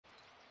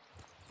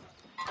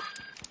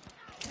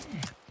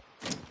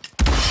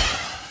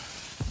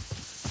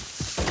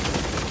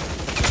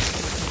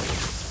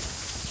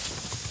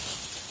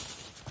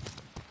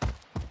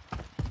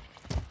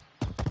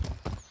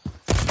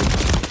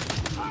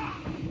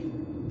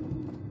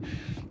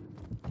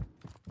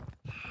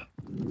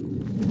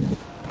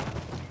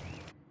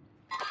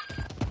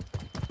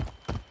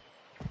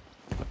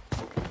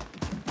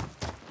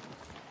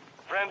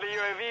Friendly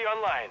UAV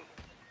online.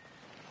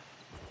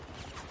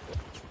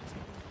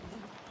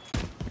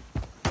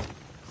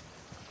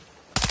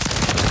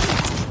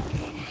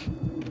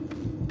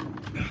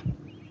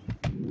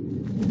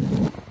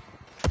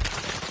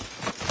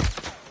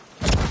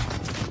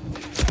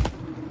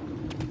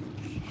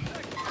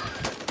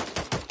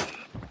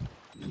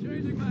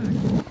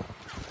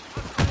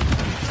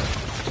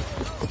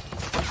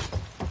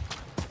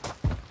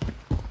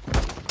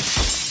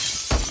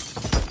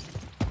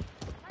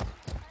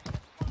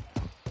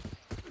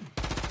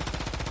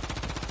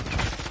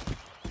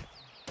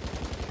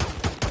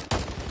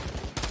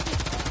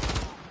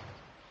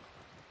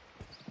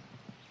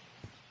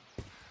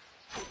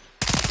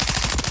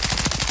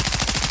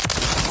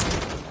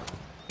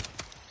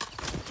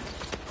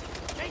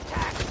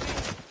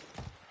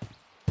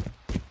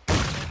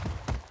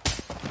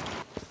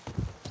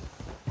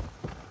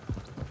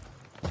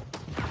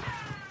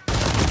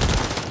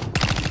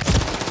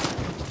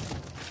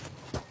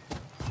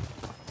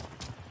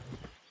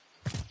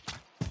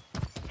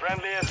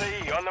 Friendly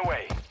SAE on the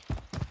way.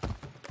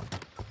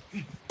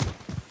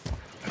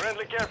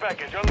 Friendly care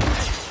package on the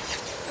way.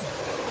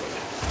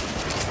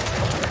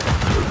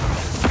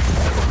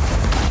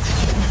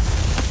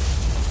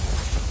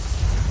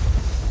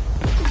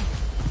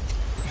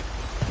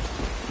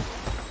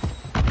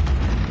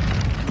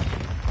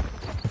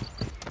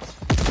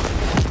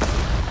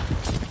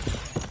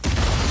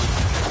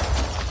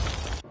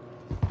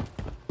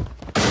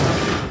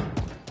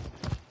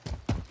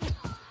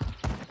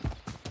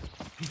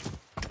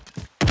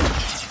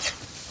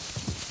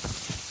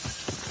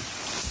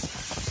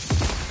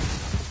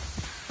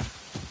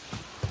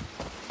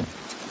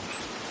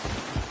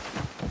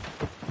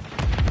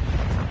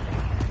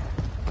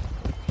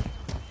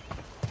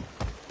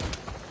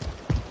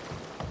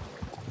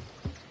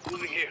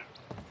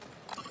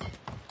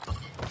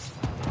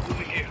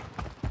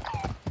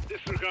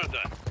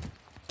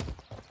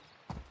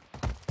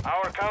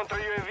 Our counter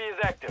UAV is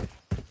active.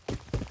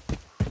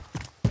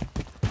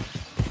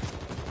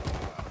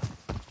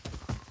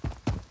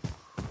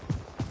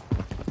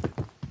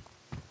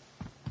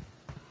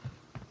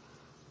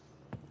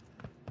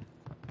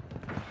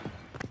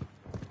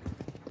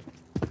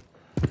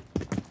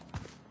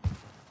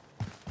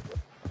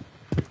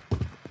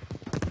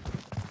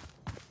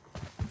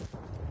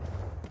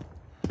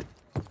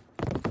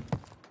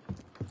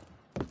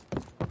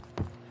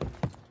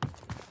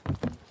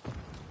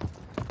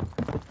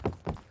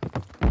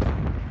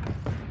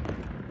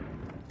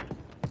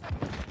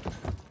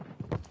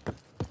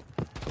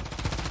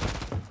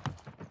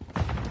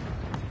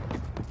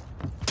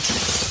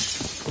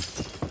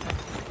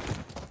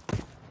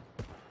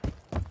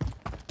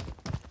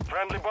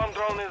 Friendly bomb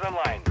drone is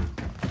online.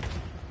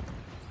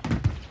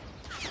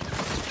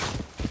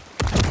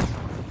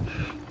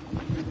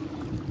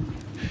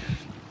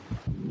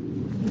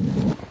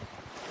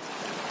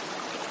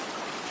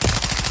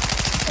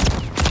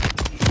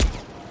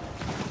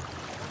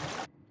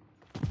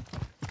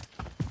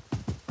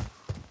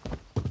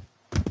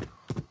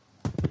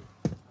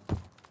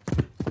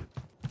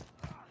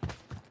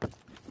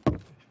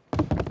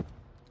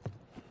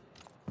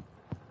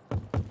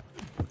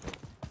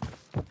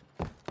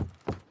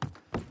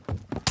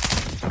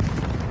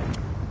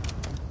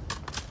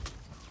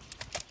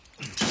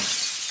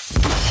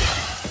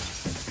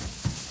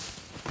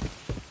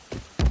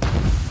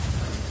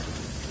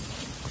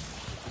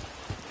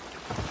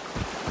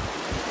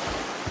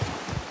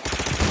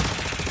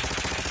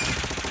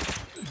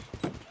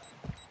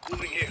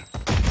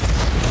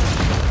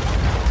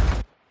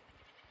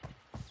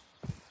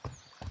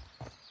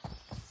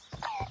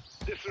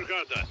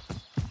 Disregard that.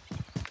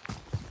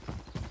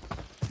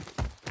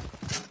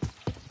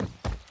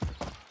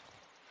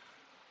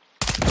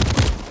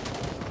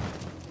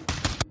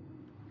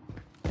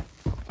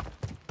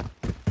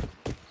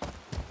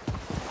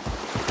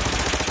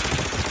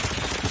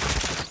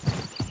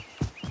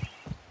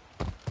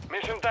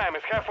 Mission time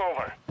is half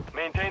over.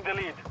 Maintain the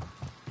lead.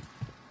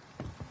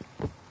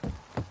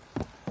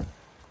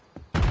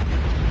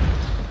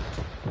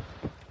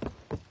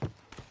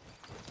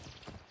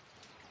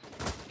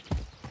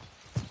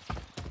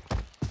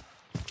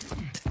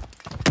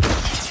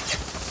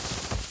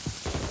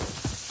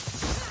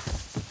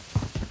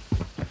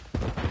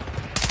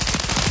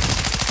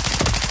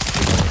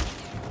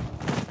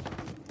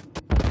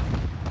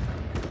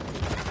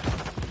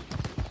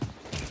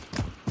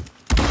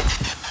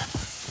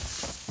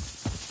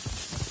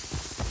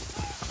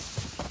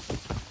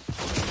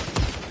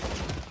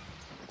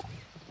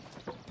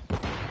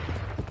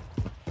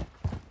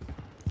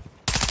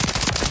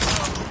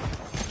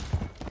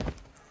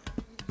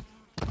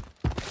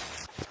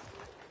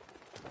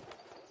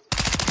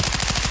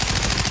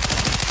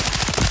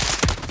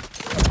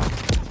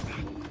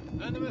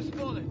 Enemy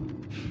spotted.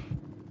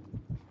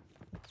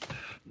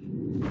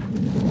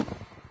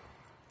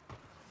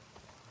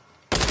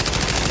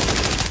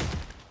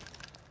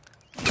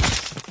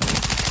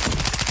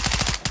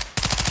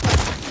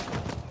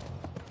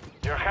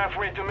 You're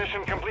halfway to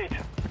mission complete.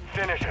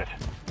 Finish it.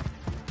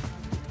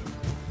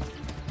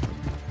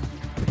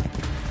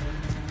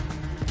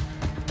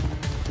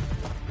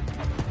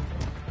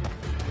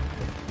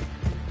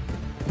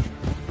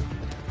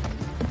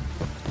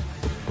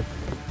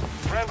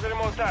 Friendly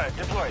remote turret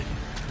deployed.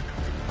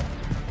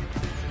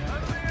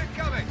 Enemy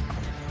incoming!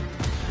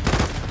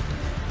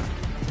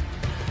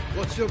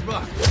 What's your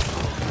back?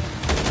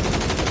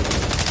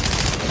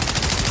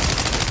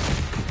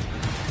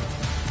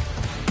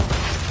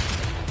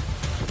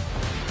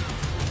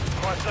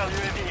 Hostile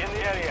UAV in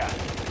the area.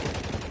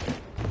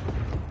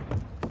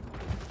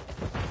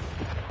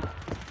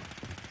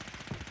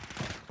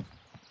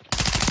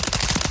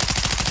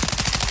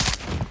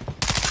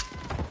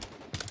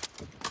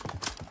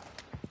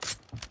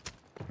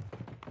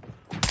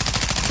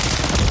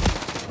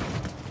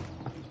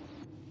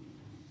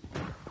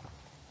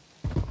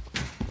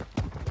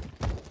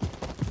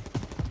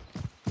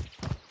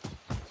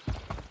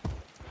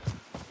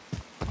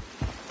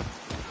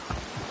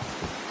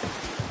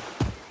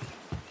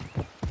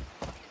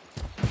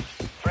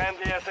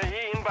 Friendly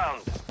SAE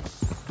inbound.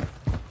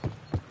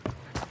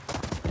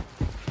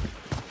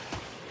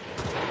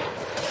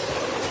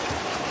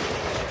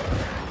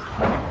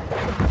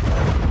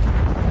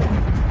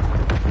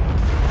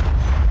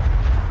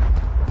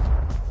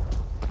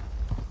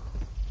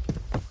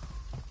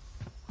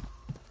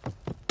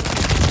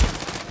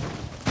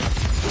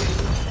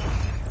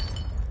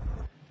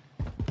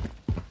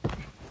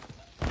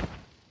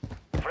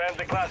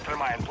 Friendly cluster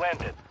mine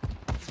planted.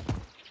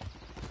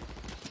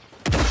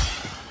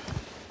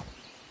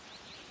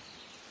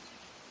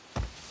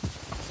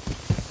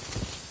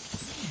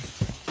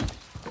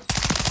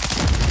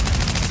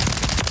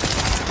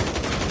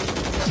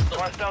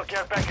 Hostile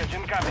care package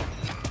incoming.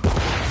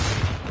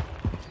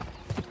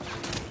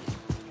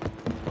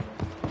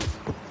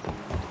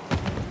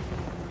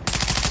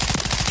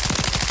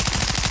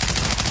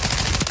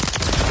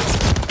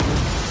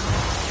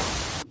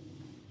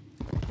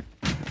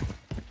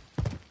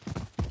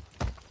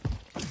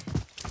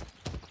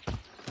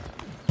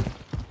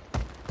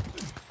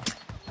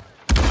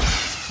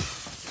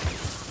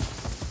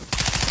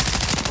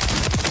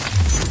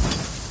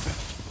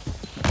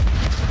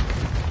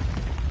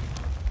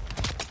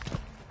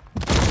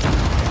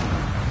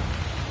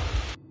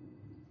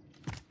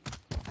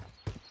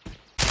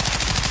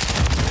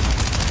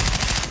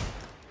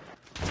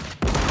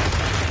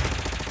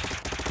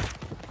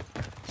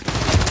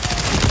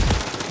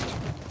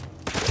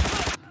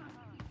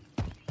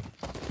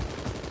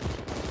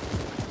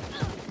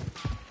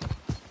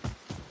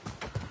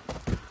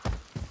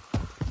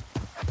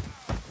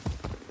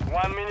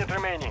 One minute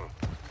remaining.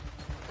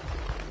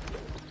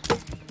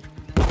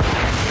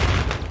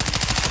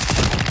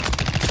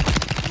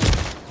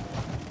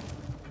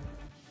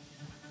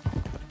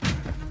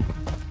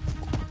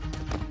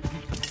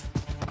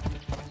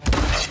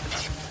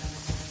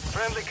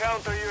 Friendly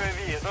counter UAV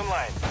is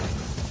online.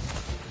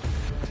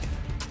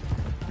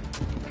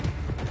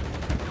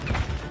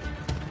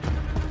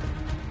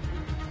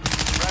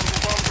 Friendly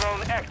bomb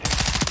drone active.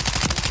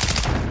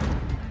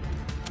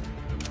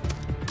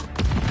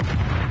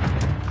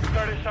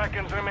 30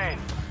 seconds remain.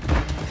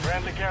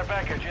 Friendly care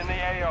package in the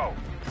AO.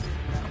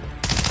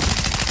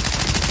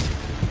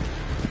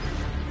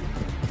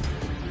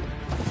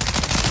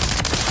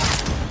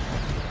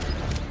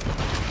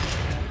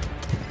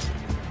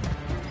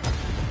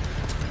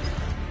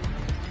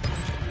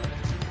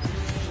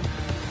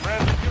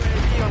 Friendly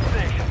UAV on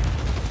station.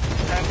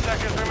 10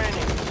 seconds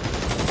remaining.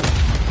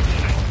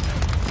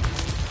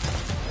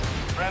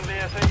 Friendly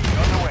SAE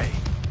on the way.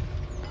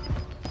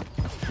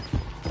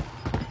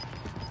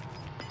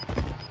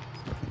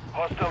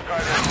 Hostile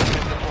guardian has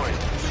been deployed.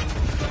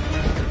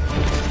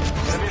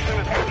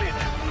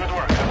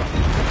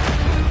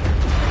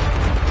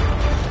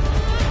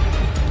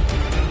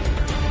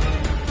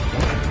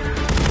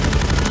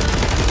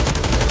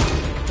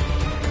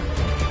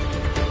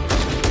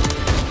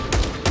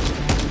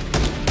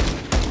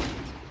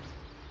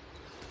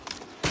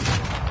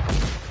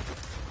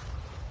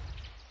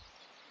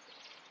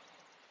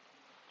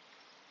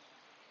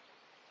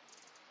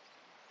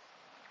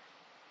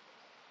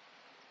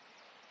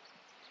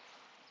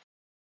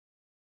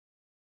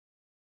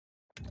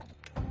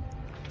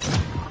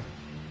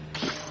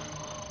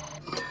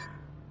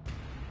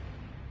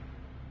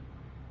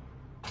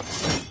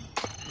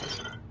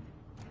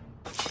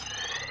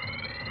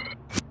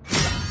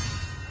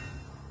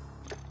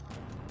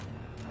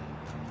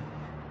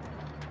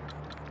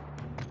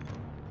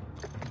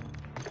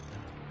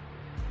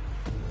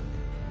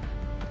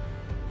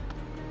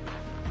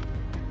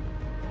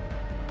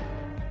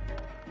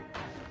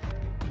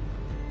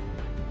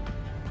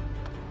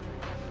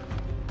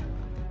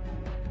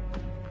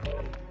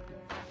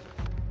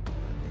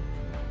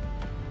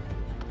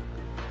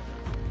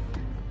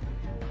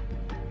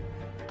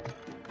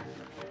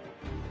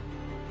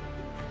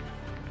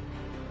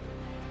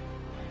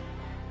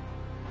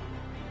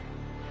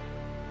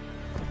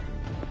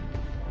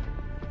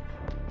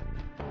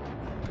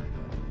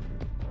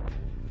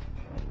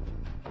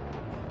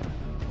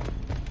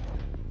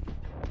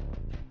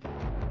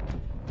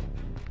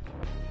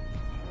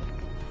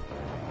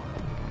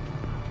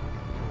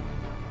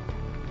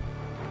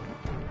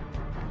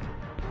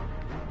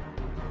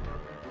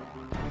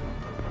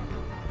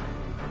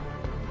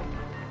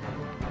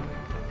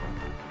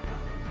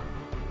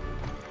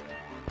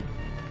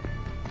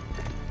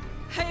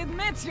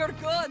 Admit you're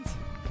good!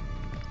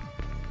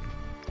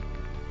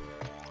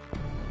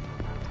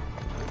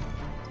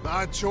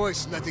 Bad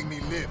choice letting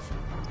me live.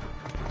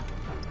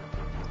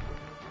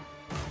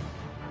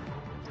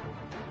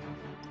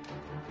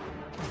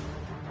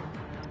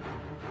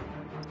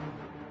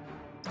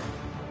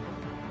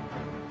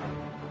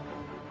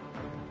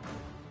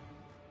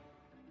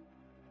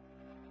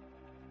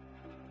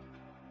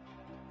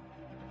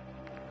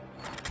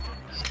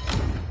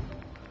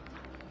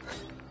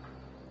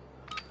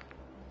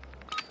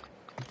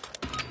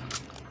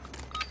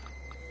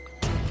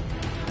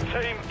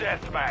 Team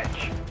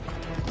deathmatch.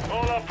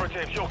 All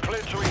operatives, you're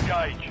clear to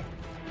engage.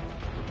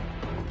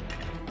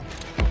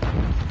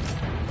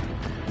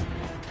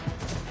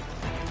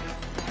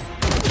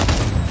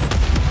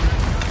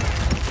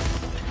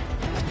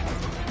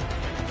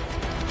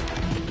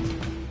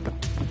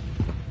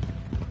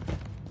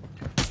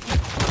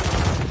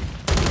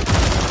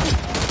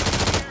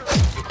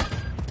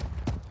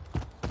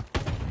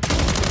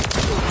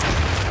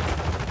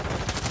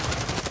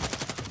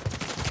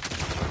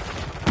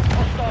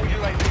 Hostile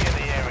UAV in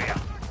the area.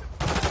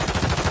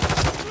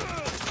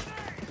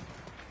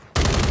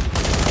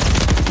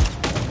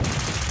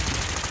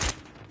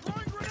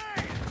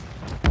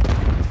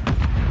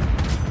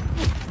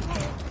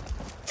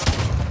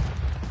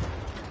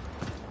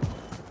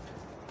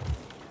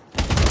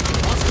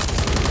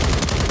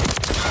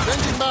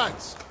 Changing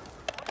mags.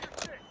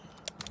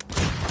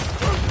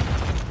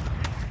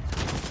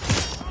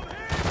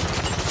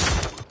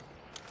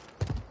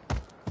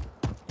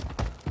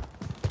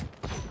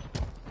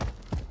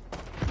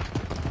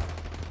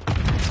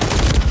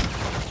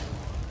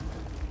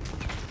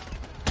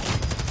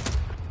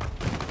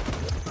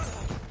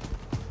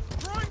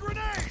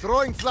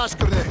 Throwing flash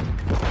grenade.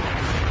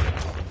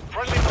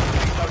 Friendly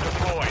mosquito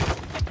deployed.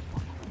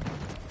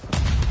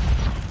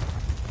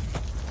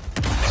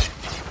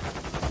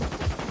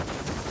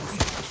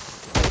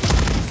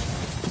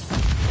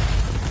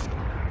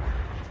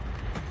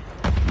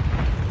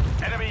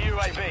 Enemy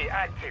UAV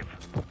active.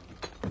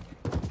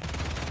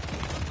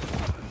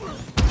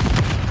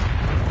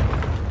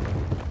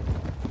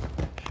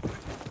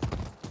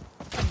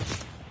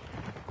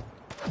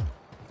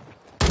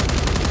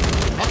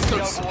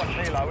 Hostiles. Overwatch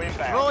helo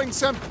inbound. Throwing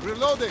sem.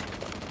 Reloading.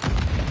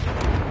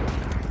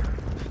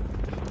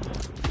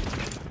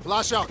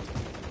 Flash out.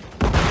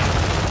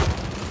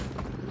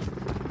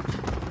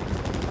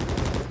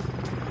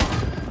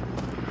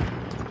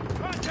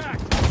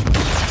 Contact!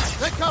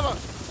 Take cover.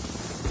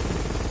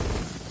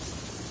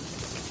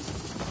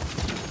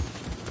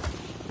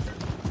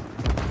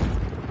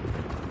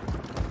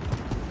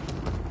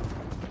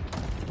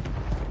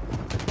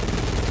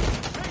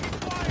 Taking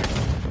fire!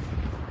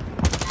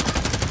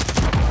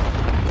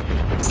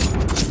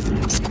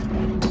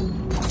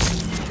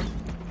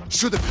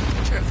 Should have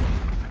been careful.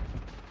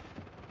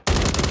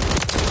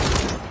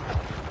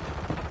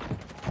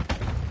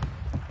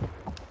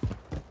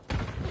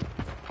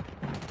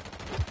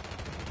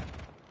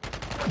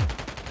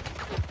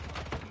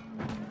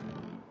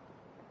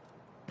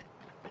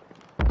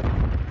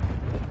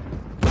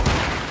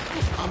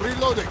 I'm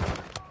reloading.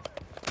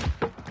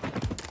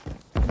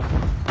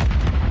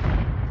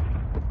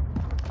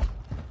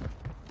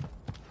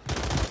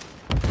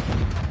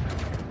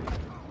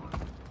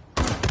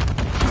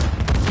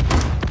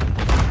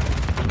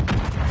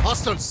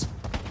 Hostiles.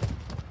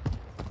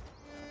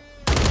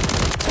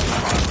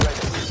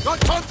 Got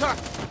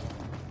contact.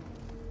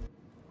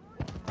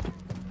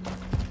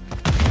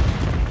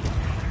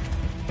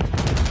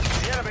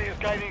 The enemy is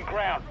gaining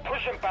ground.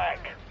 Push him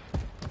back.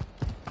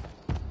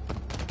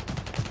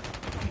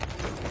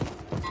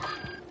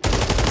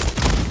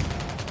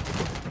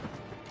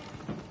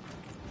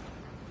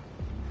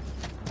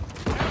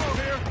 Ammo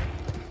here.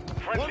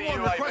 Friendly 1-1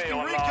 UAV requesting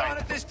online. recon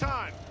at this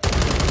time.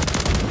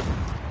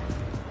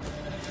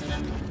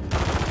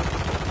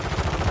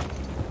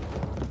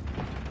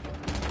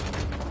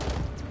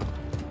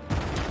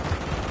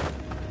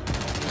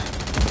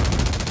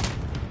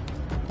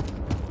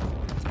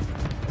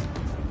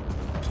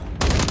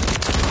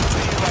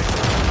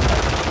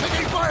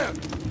 Taking fire.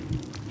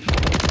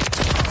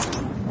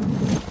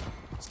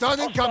 Stun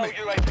Hostile incoming.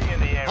 UAV in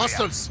the area.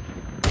 Hostiles.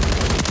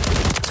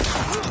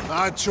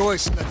 Bad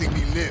choice letting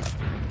me live.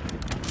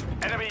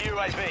 Enemy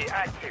UAV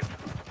active.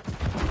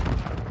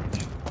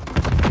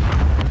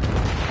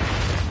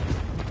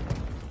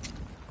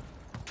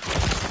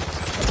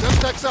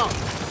 Semtex out.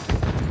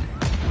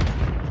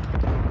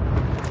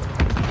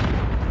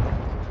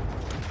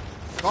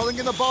 Calling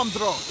in a bomb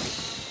drone.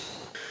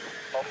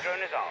 Bomb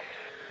drone is armed.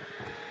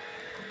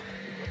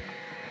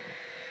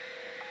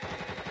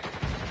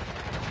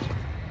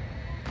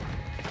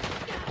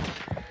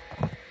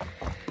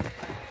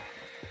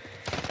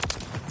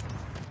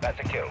 That's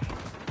a kill.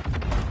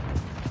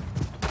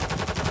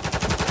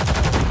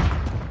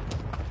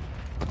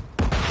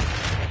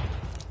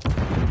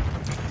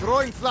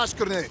 Throwing flash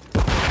grenade.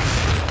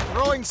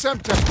 Throwing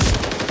Semtex.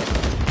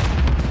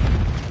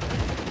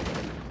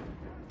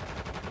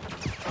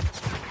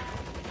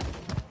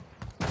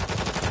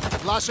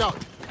 Flash out.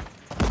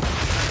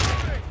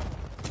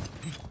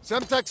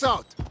 Semtex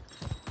out.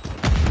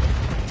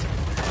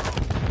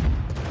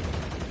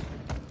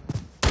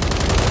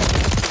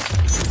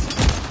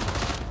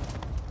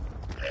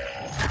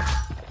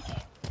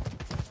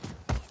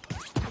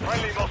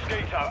 Friendly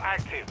Mosquito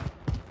active.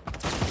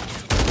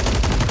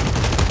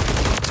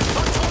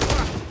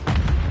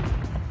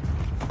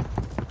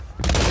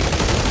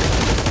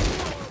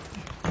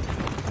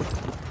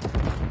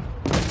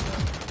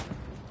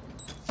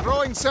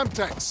 Throwing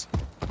Semtex.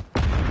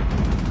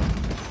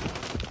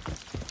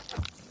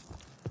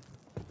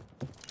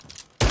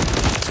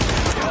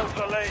 Holds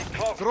the lead.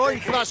 Clock Throwing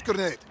ticking. flash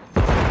grenade.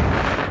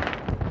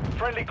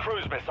 Friendly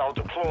cruise missile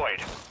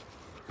deployed.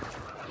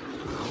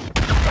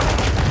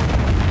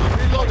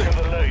 Reloading. To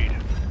the lead.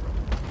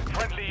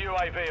 Friendly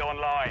UAV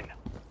online.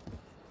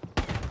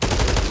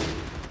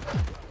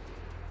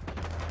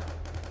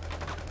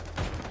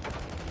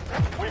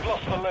 We've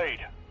lost the lead.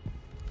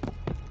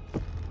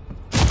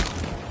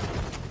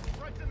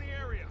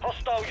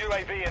 Hostile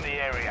UAV in the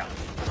area.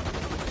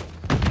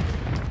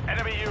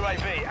 Enemy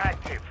UAV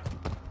active.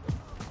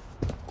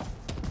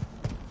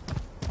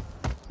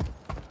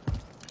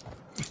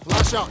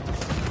 Flash out.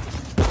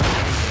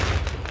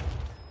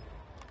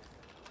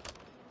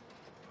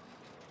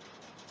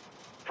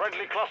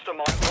 Friendly cluster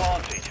mine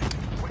planted.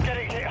 We're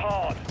getting hit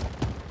hard.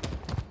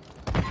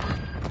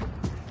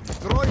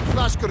 Throwing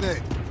flash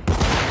grenade.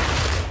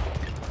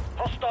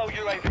 Hostile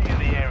UAV in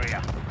the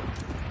area.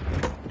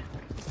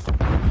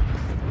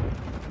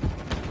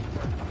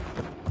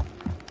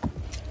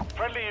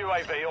 Friendly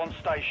UAV on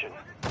station.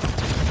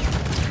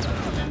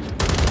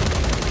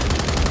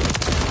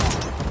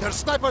 Their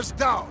snipers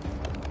down.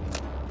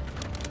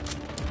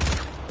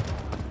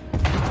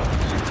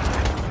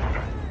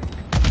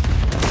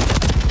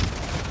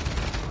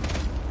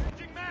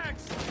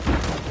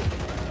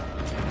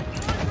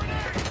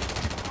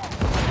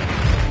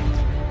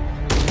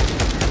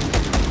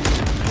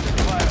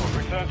 Failed.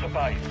 Return to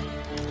base.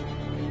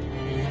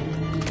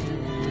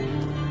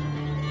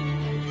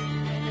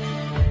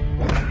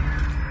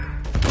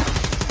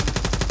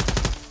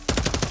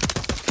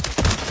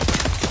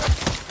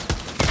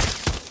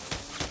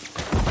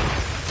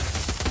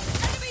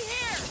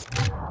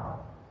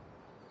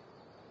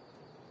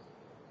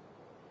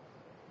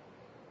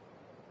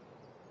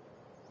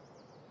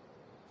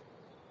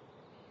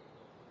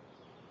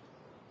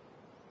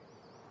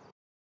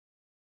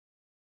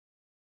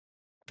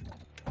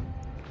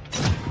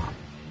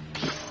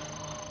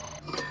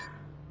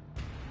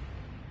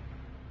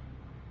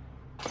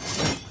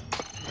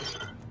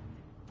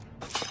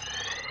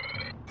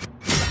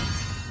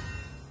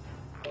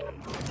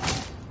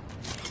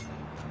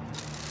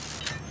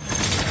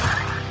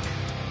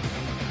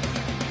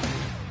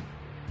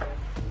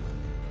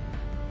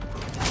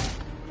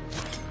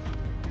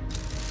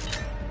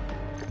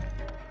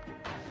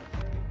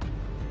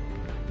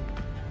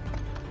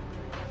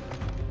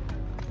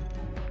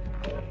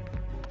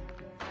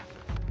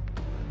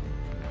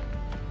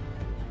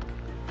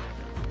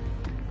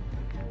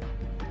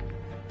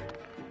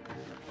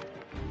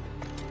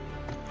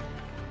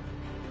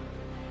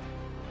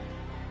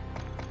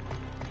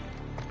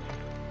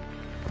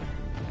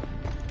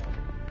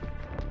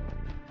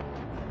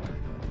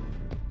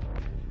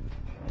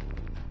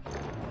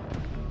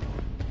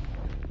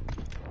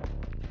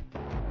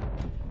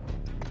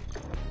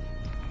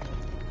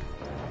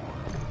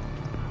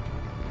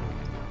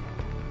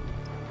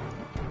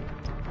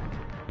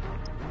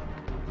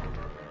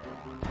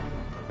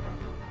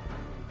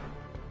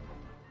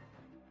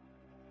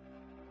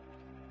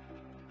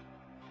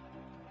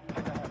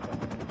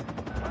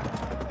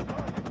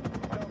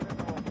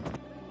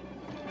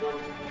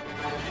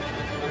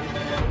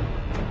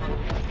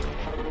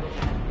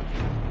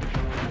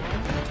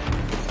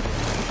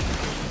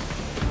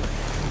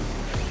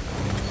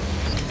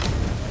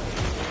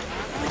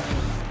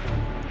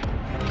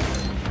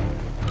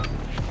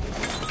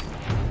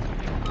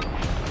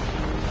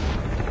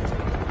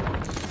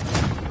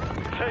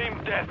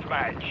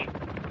 Deathmatch.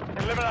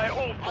 Eliminate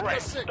all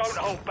threats. six. Don't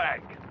hold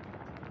back.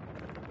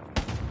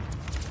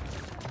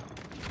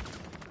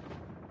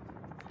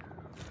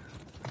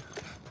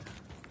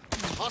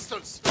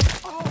 Hostiles.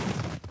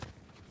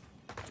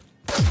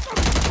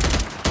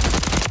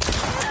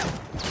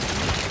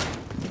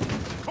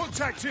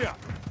 Contact here.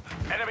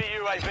 Enemy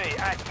UAV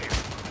active.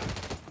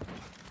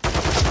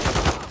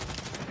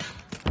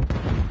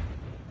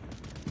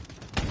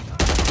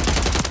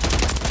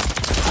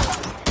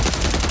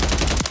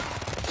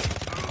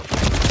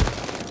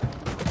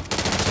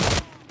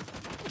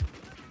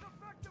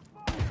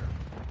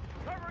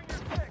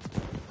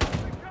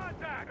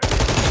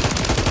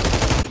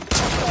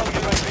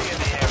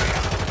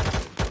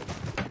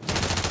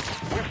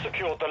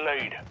 Secured the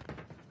lead.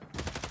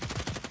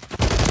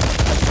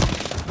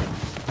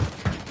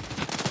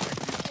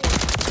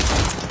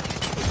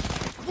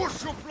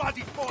 What's your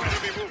bloody fire?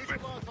 Enemy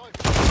movement.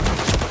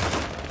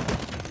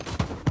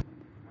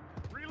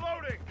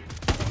 Reloading.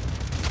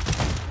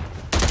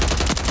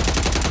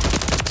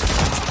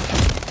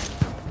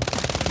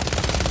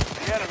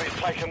 The enemy's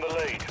taken the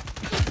lead.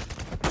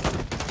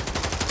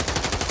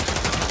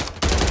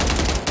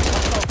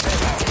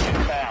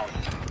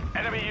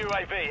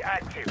 UAV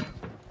active.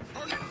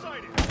 Target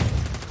sighted.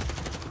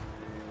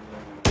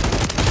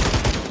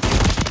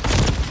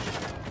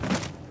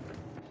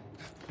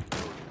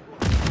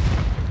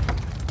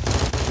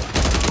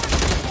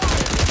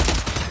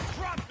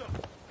 Drop them.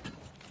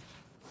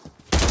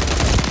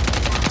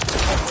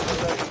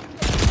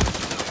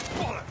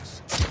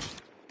 Bullets.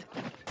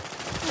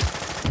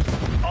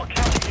 Our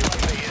counter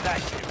UAV is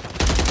active.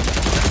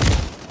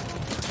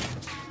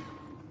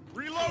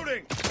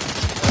 Reloading.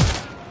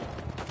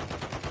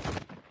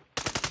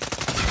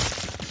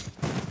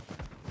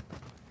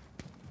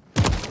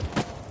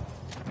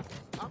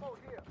 Ammo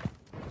here.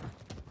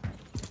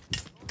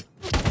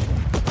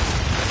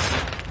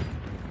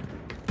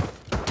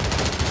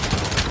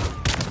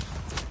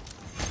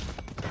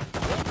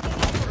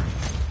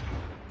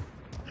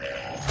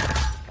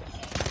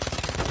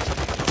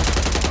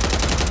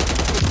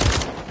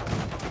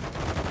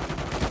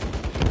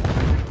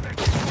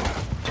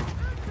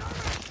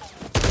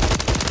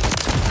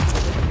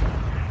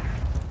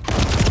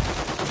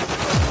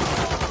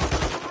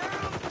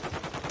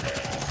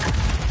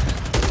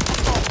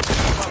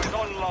 Is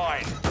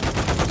online.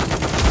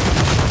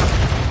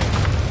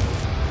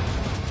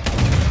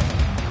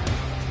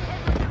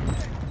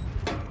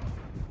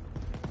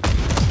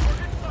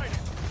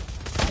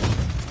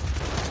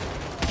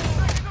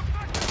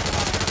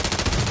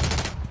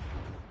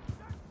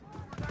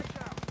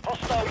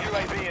 Hostile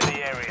UAV in the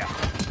area.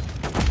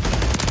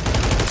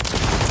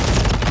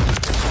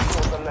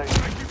 Secure the lead.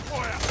 Taking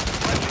fire.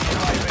 Friendly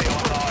UAV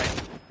online.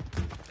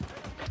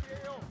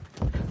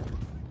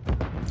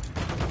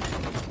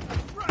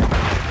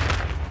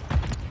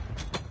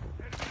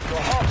 You're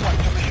halfway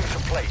to mission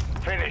complete.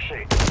 Finish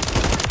it.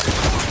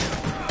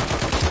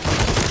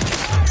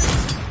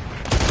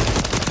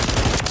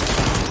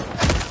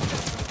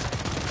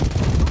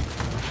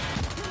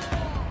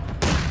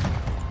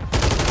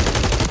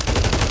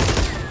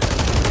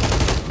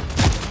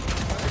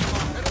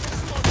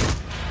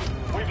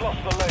 We've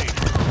lost the lead.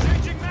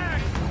 Changing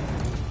mag.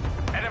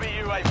 Enemy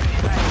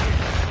UAV active.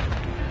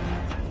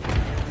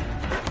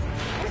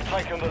 We've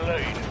taken the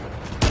lead.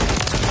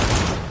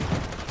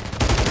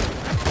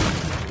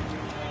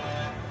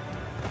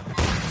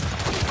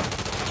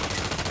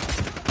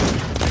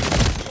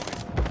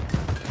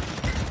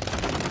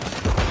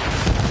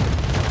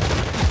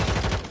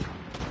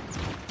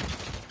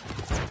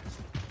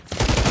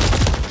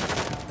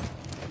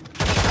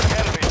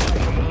 Enemy's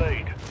taken the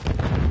lead.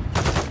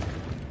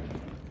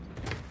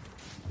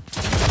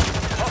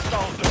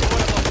 Hostiles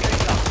deploying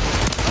locator.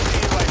 Enemy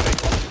UAV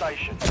on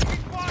station.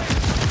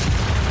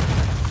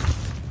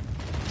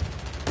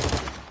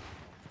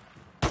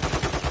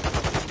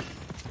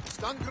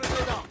 Stun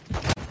grenade out.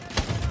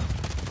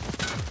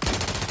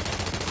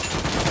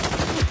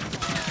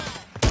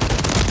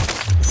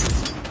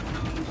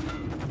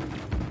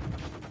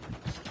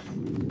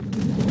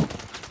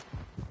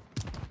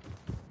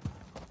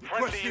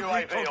 Friendly Requesting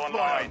UAV recon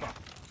online. flyover.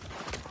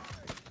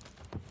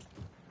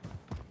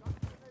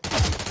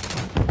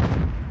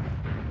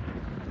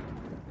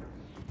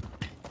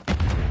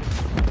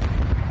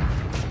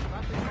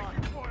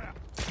 Taking fire.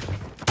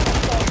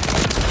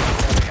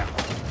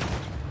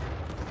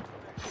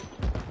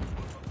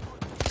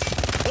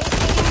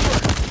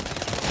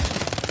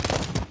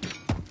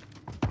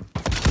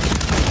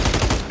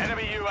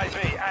 Enemy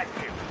UAV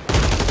active.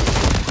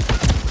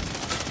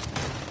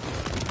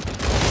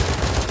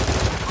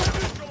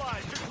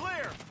 Neutralized. You're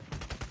clear.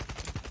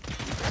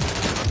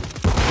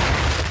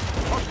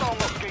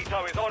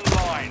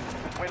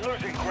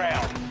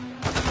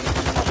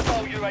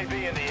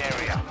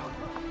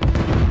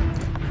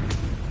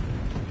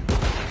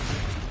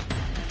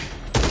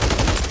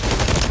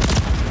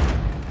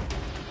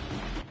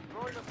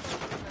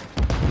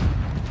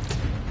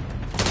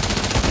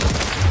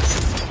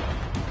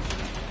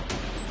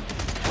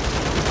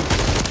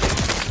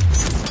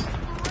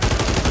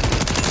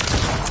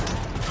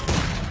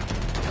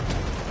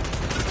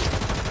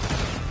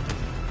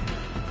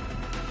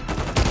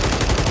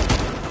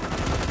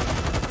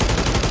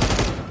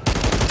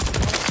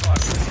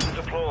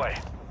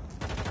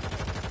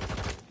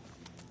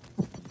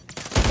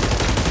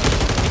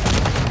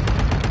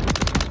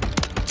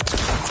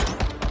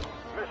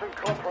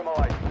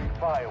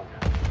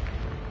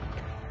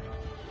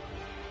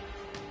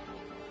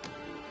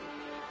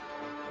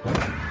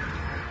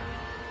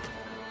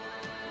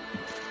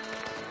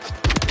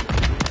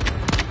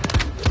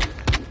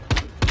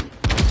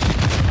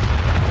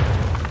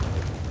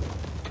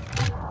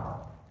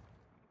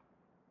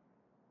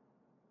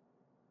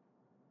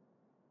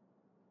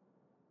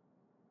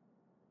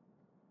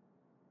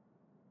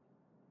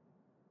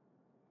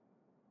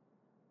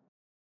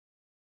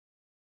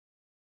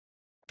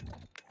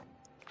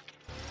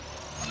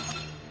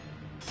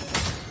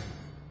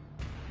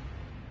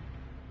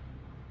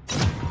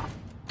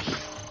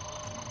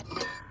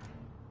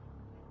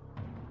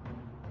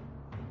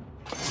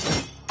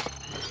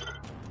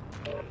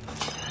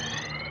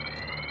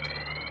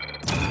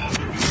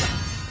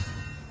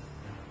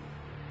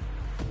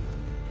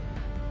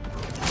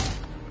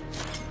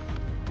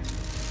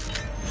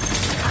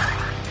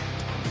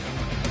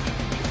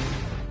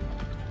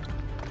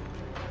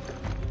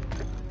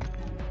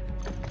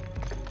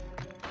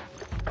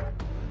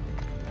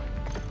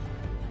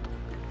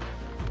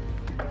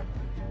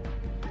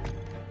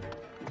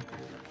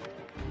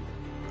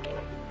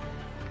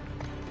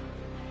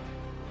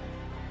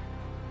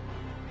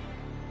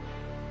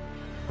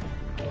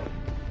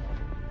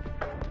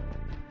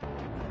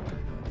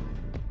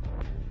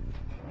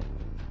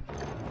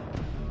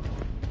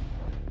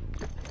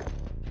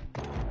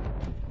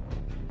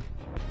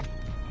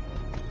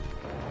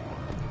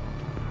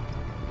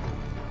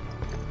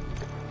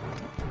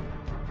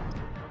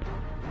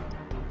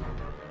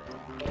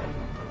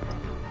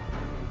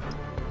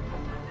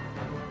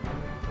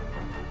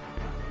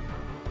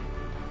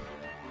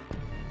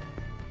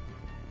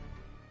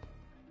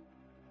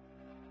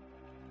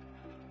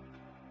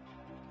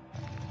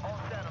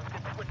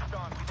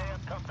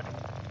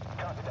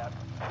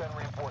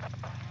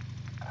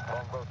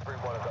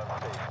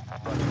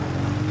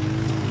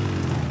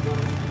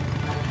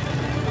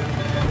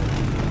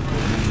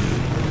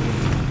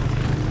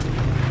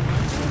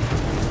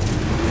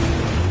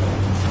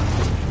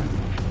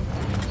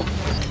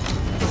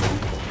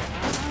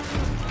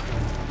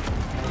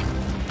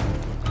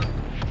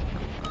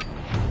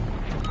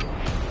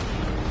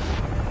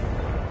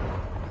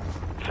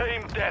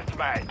 Team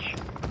deathmatch.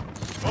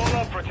 All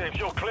operatives,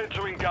 you're clear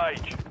to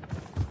engage.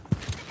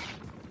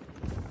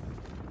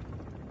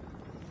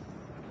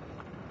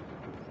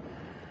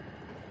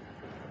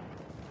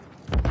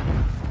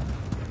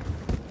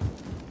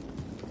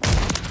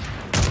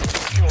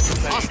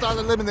 Hostile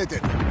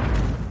eliminated.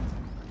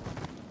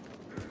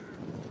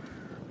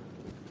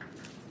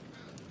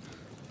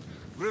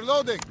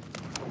 Reloading.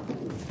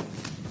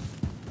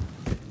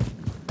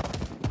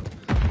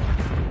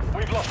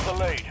 We've lost the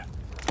lead.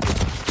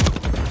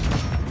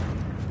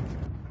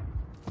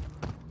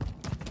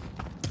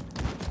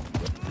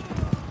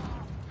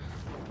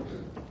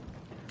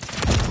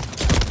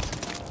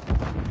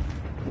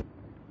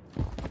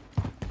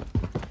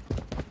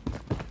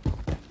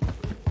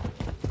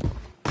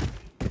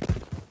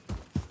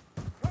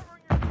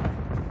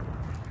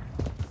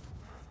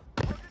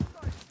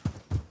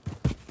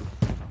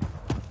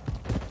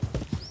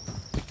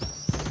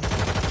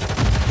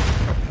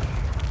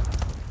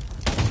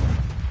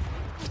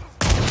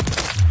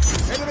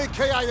 Enemy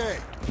KIA.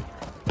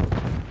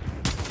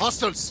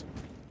 Hostiles.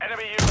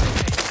 Enemy UAV.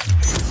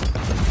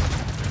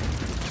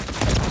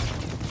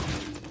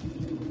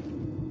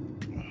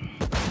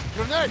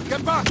 Grenade,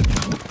 get back.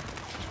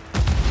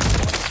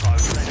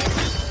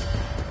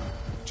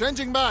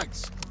 Changing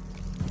mags.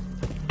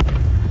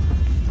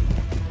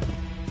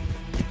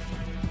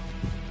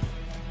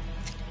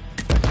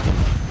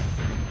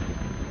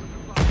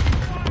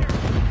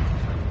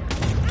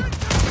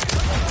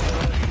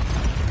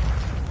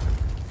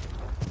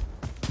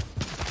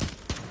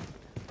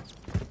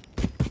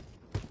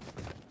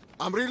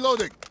 I'm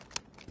reloading.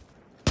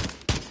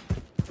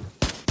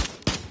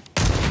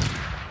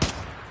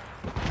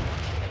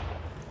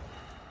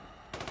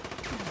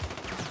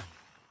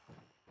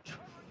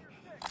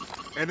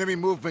 Enemy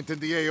movement in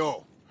the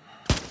AO.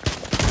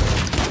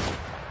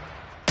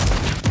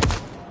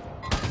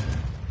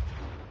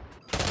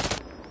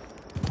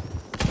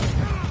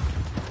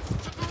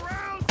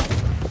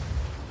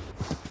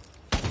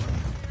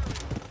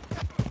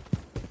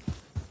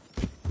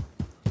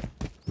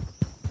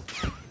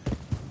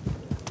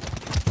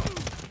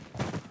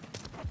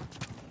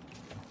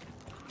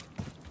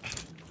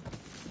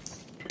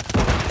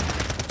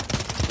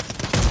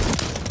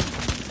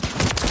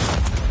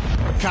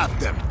 Cap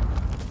them.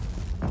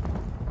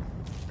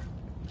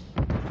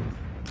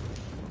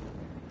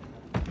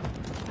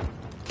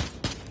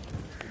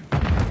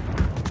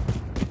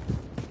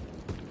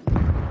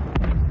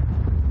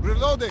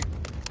 Reloading.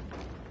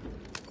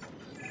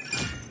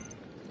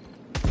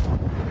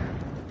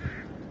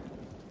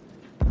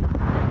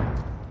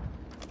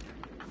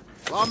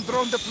 Bomb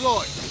drone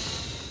deployed.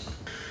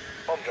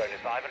 Bomb drone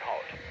is live and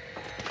hot.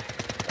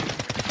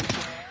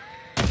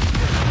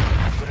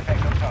 Good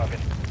effect on target.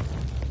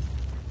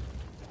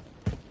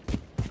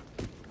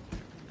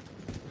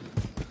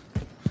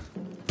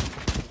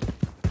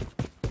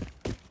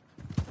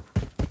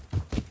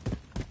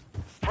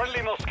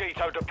 Friendly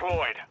Mosquito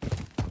deployed.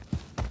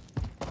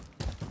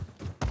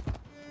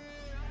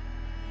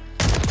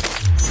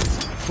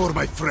 For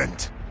my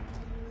friend.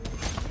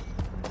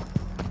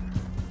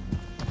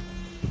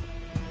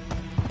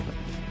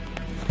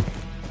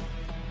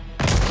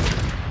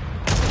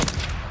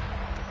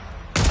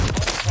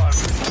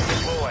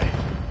 Deploy.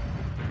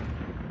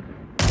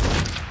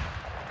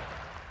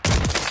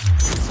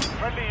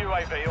 Friendly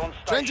UAV on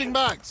station. Changing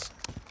mags.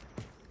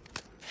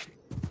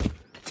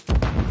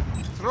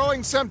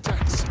 Throwing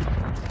Semtex.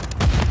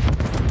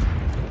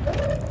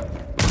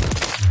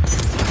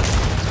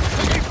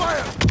 Taking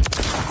fire!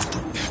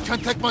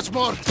 Can't take much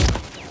more.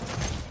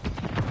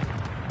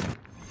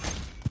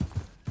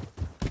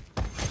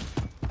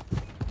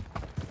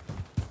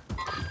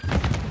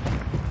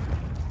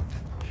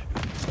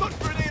 Stun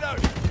grenade out!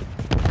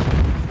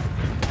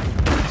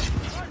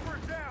 Sniper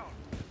down.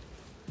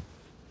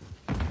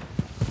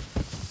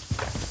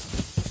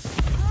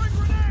 Throwing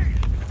grenade!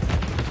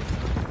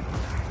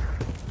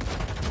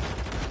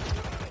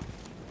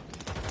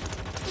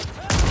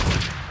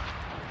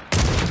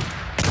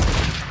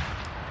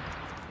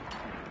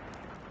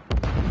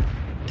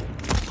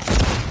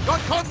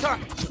 Got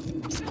contact!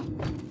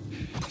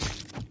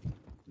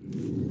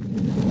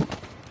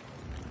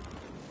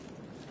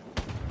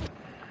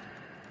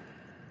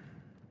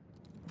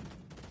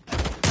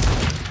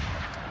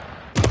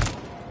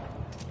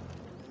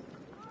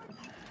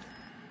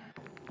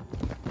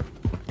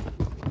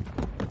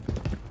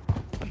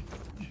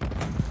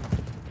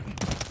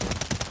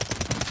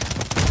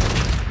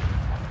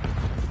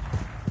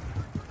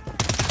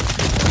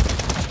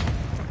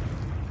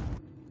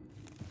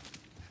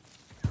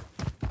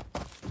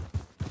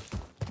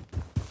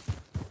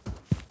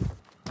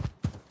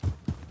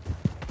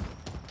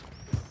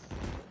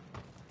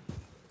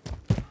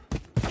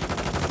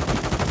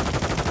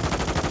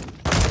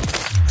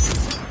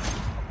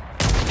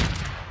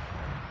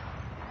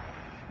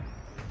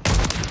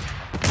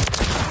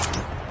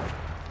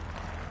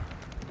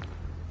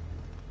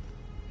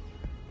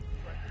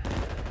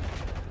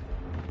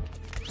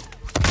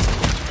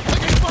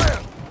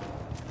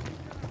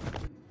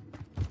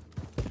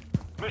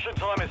 Mission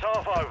time is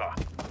half over.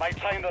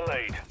 Maintain the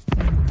lead.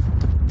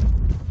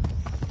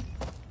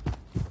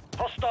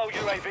 Hostile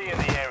UAV in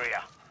the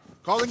area.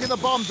 Calling in a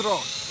bomb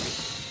drone.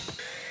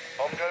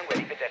 Bomb drone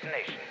ready for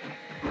detonation.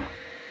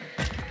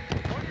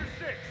 On your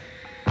six.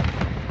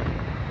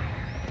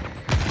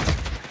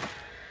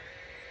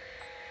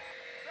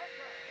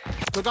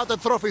 Took out the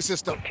trophy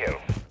system. Good kill.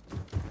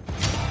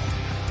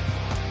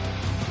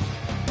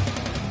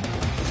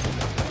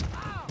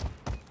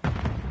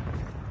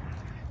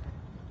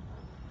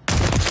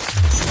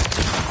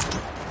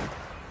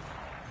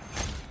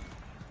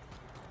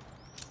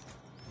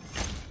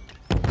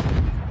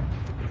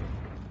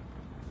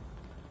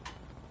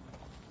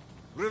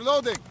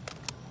 Reloading.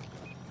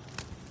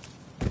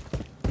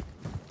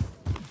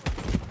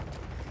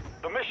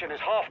 The mission is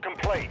half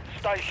complete.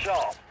 Stay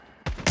sharp.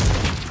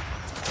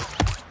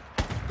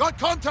 Got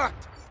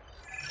contact.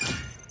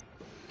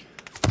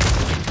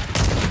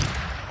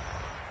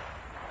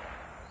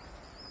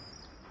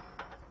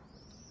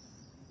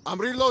 I'm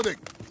reloading.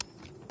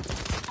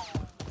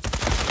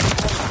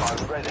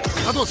 I'm ready.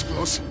 That was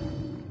close.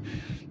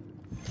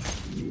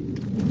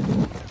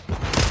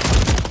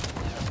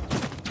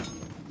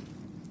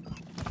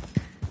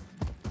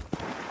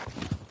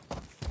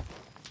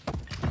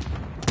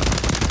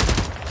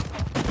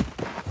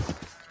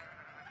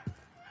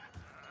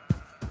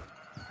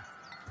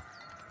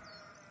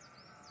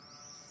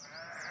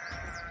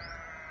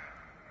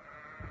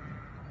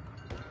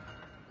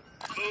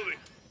 Moving.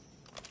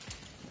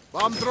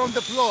 Bomb drone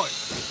deployed.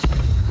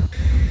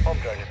 Bomb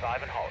drone is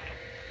live and hot.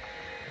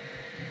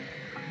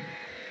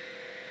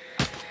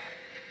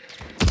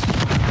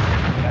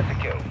 That's a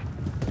kill.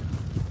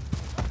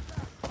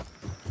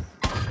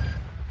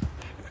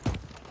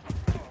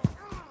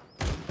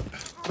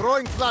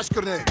 Throwing flash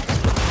grenade.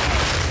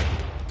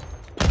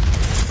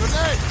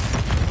 Grenade!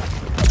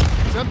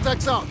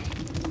 Semtex out.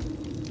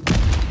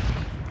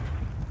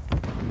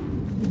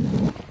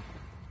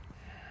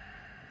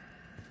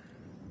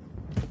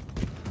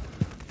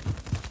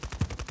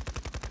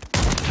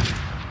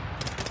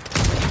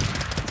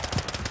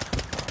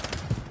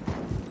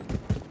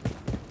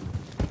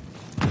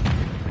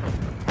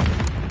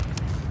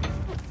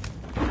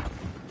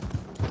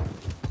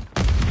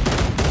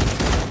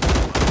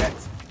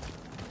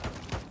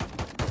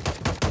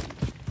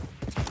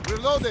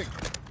 Reloading.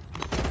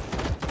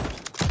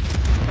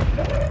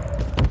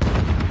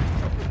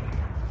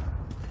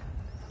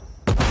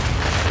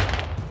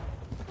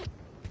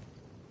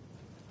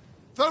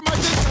 Thermite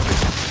incoming.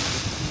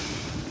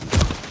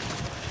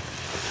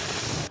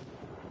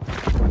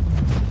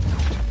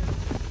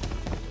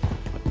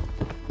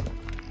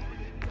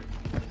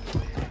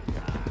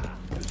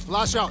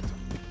 Flash out.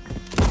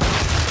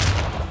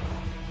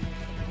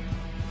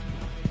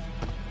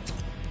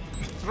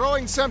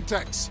 Throwing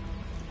Semtex.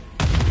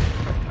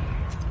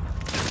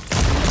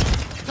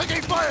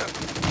 Taking fire!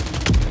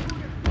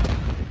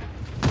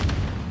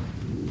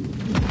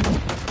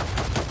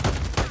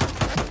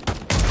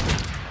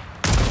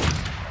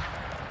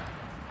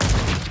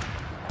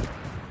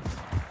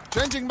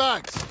 Changing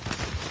mags.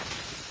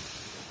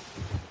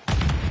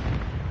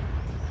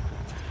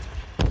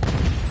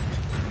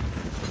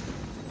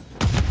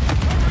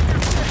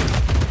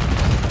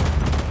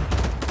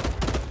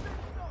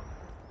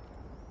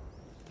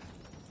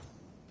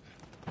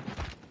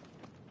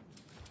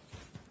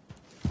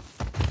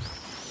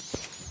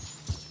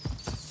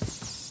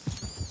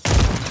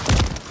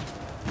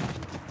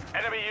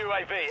 Enemy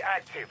UAV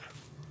active.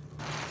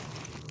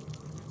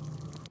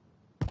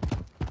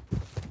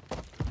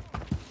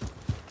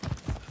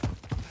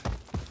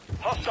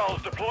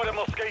 Hostiles deployed a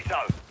Mosquito.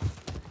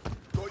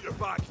 Got your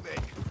back, mate.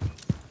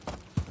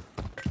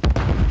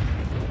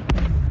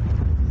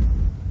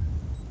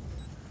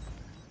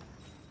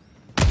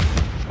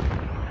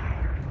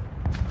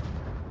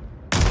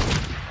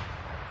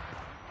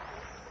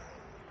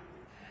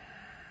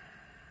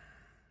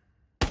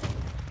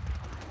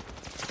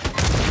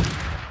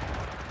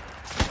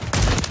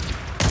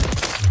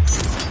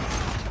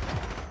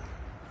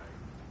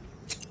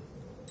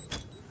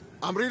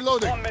 I'm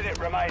reloading. 1 minute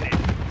remaining.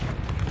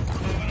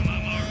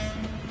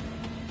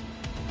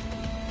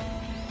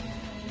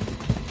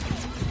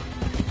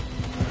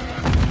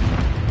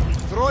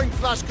 Throwing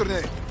flash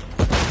grenade.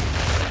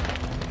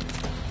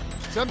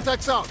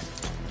 Semtex out.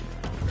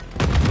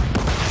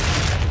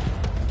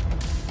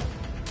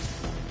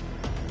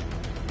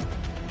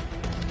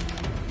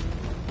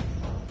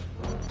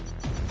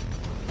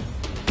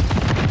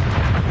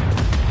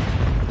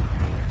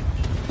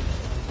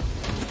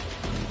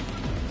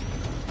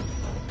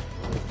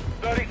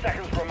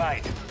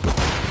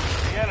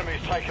 The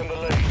enemy's taken the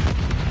lead.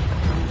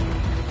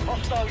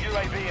 Hostile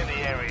UAV in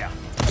the area.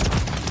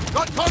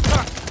 Got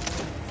contact!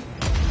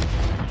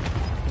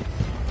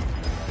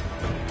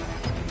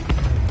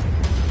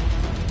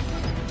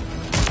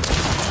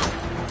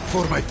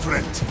 For my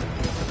friend.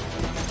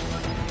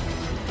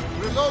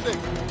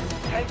 Reloading.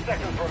 10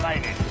 seconds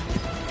remaining.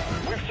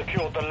 We've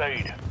secured the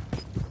lead.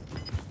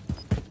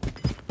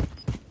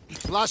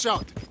 Flash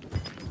out.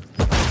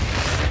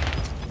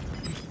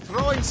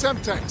 Throwing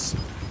Semtex.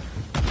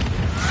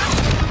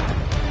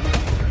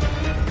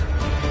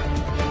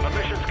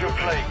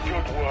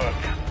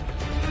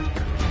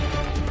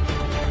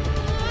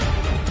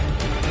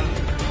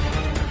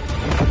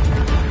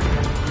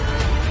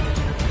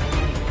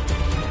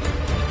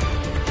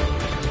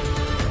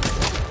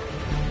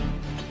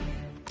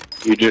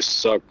 You just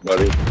suck,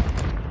 buddy.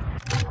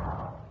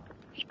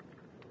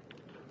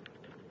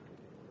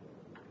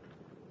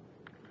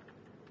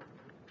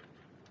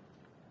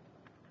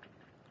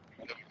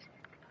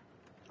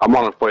 I'm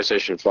on a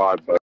PlayStation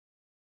 5, but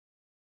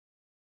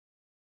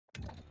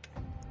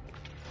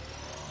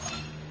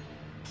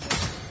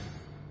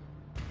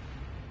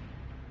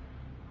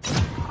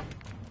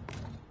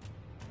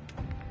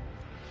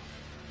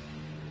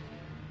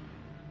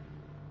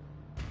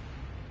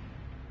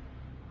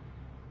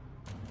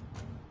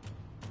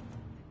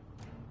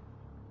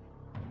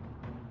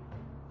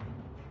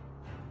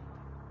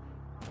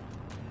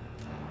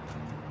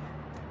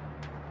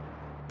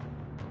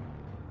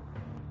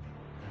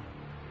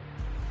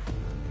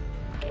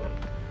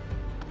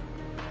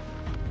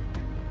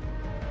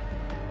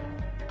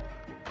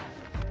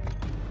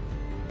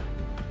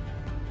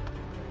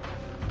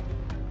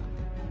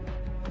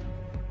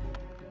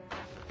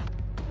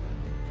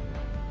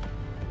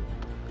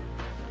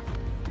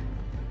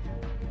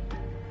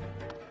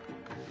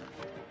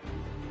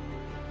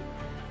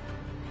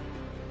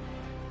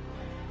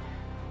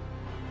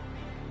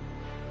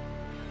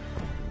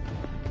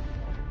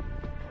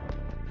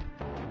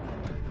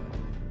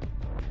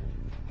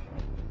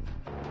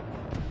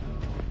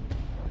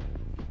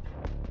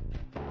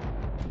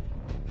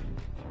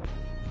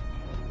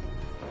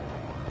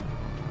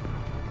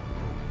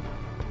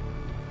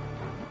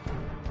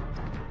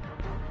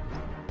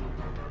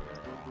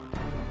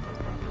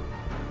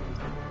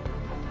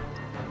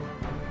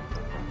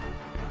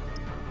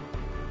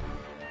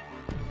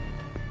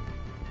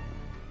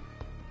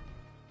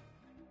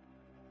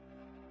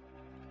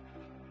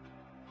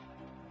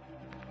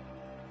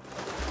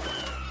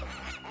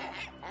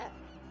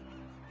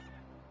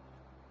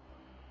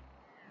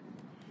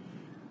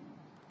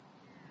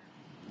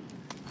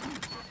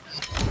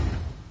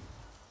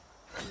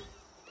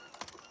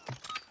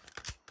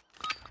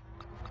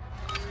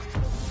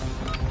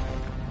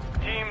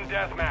Team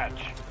deathmatch.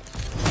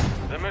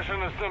 The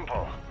mission is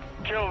simple.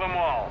 Kill them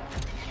all.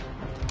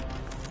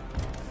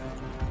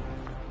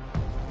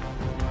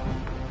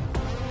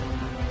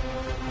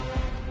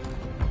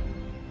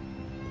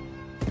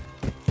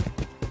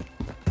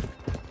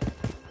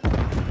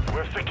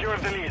 We've secured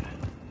the lead.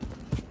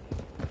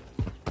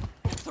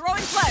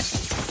 Throwing flash.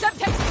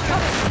 Subtext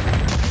coming.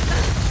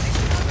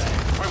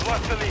 We've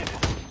lost the lead.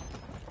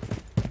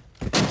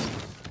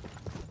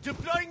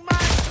 Deploying mine!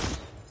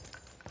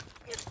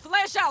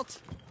 Flash out.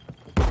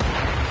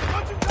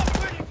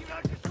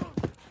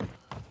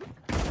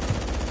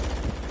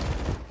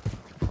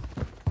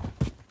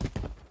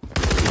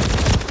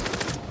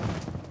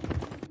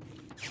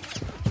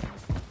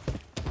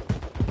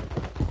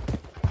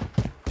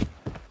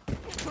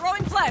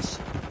 Throwing flash.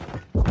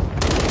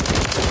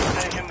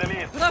 Taking the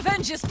lead.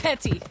 Revenge is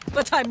petty,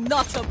 but I'm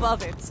not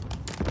above it.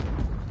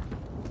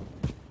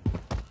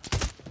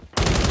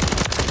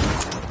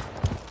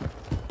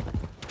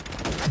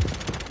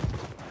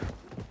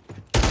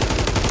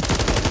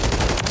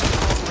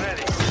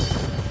 Ready.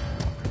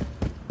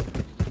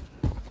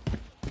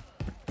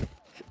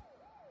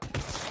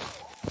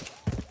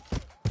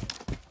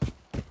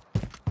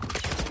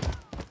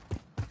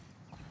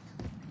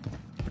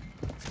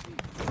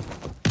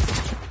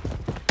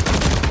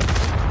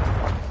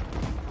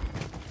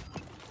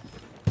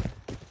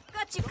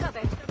 Got you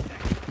covered.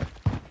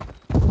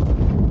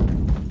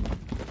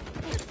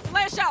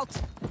 Flash out.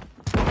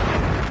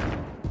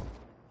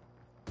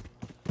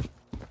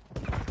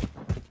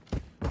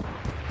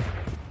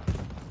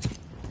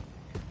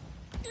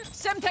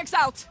 Semtex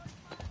out.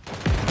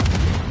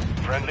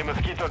 Friendly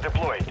mosquito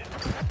deployed.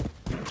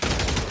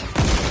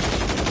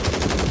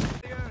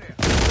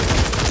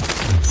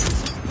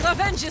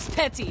 Revenge is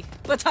petty,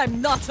 but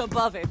I'm not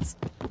above it.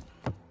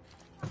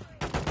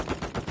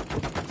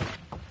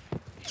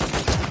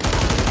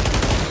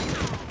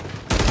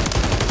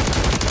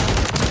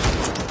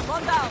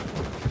 One down.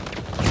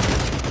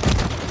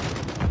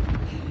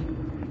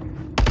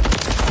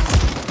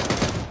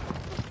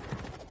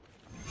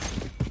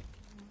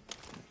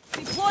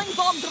 Deploying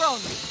bomb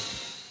drone.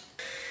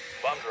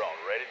 Bomb drone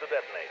ready to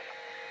detonate.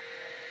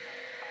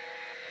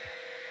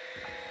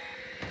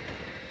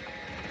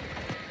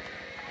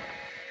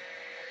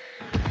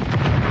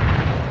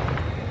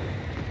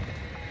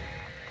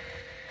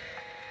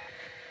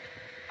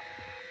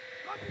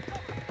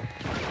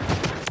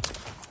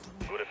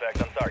 Good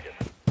effect on target.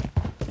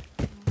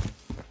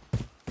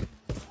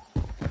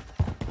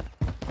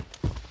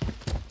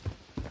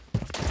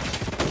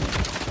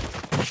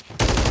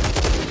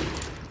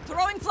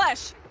 Throwing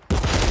flash.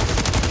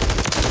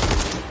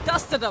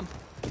 Dusted them.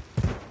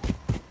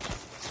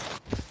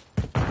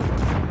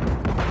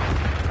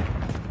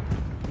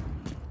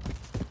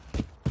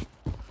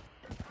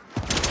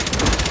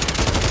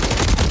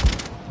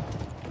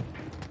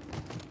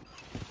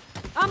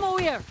 Ammo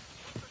here.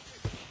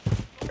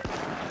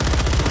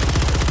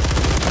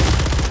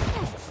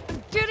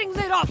 I'm getting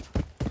lit up.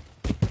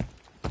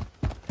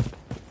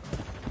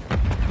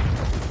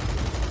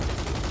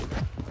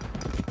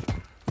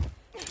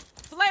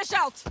 Flash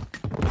out.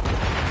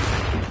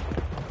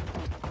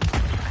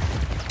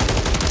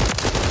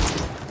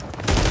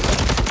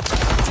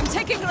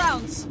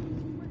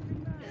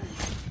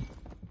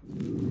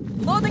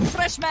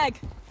 fresh mag.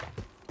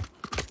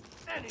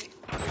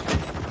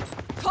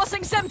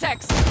 Tossing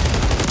Semtex.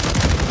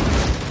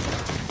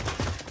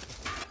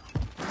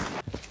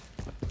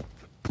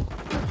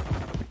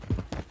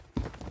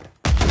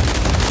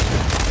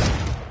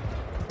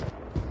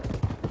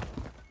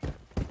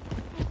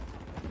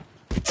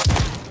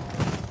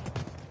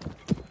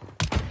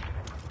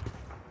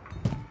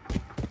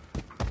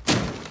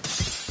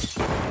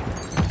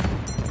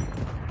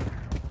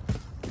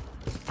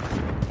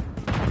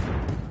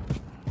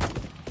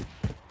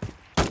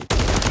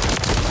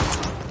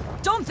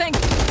 Don't think.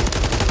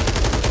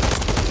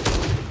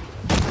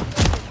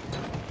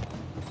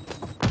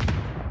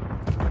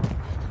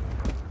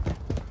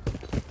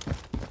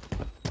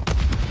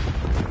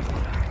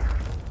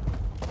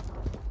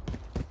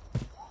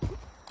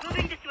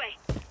 Moving this way.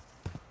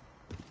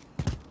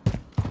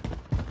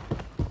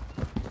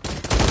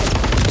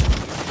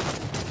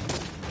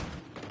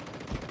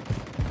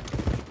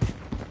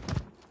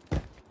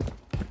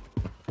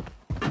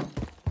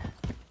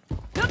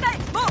 Good night.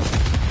 Move.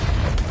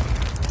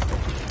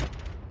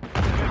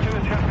 Mission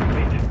is half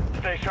complete.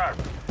 Stay sharp.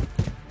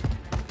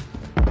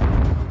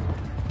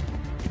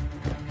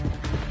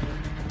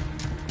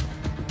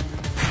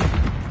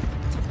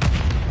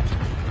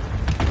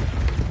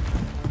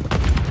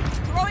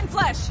 Throwing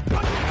flash.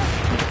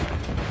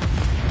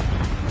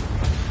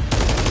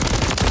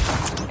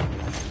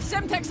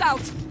 Semtex out.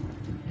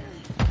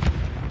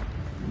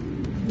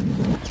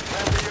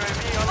 Friendly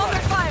UAV Under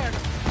online. fire.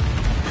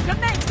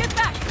 Grenade, get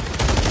back.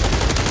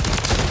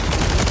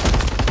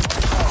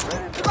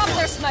 Drop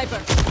their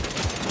sniper.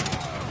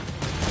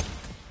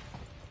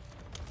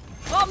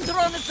 Bomb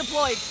drone is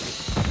deployed.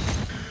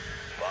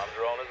 Bomb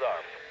drone is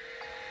armed.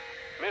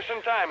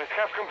 Mission time is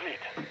half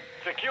complete.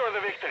 Secure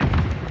the victory.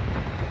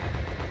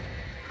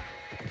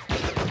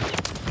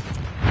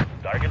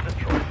 Target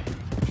destroyed.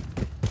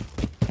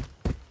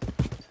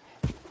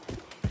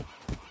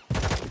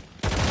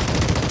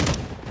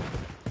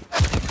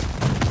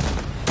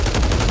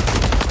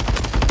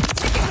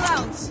 Taking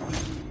rounds.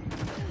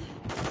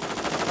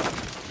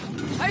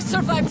 I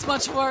survived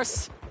much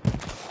worse.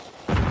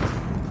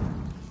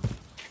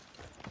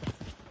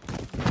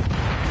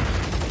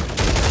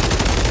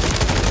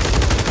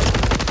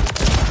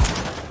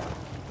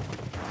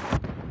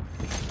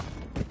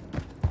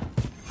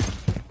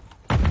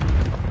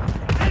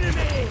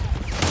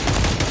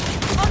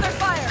 Under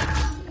fire.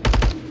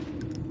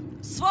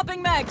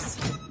 Swapping mags.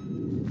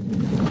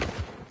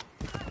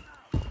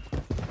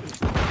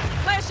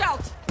 Flash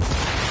out.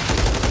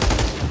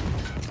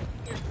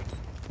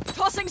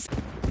 Tossing.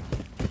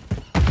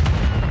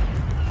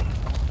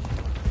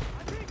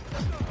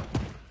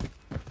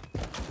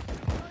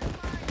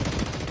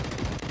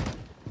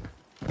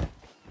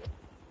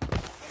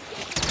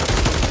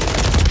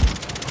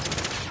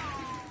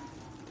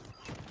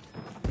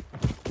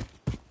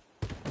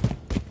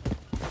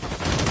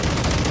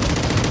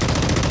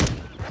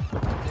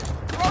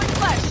 Throwing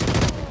flash.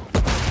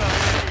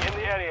 UAV in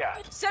the area.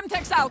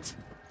 Semtex out.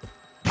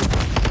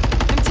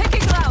 I'm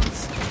taking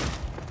rounds.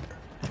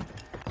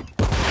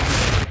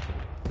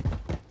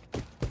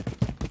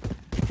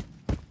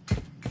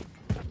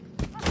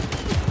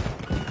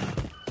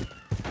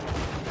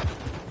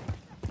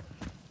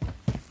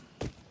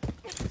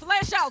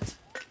 Flash out.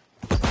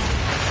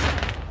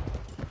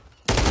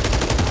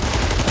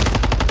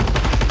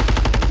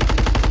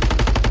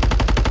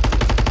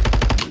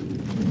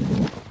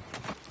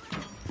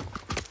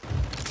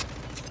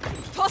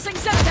 Tossing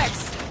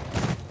Semtex.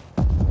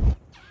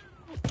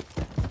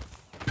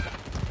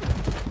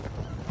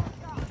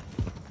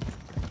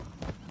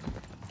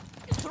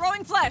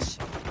 Throwing flash.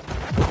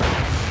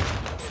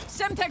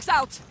 Semtex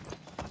out.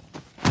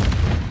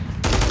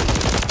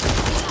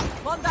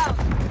 One down.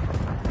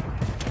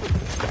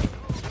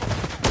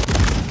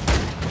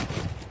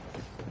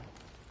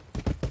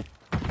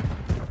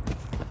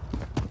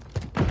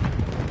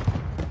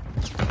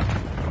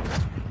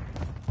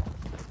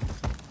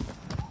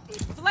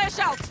 Flash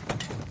out.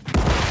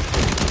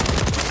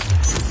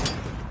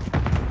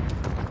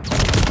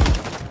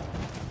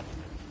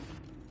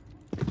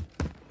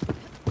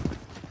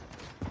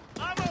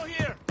 Ammo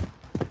here!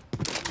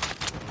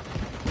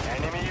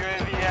 Enemy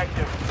UAV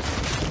active.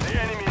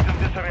 The enemy is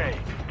in disarray.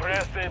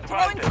 Press the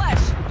Throwing advantage.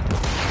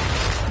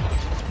 flash.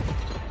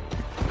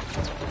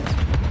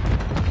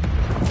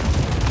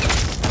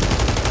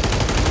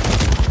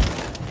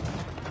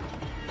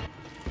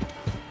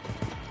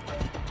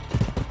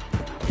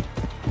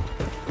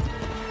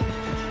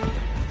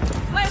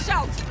 Flash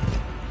out.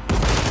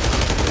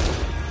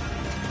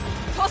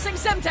 Tossing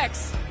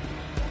Semtex.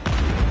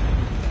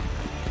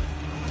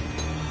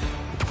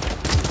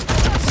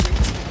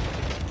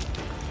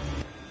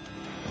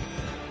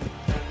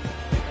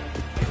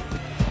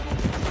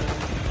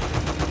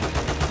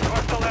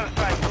 Hostile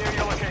airstrike near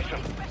your location.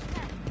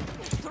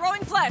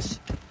 Throwing flash.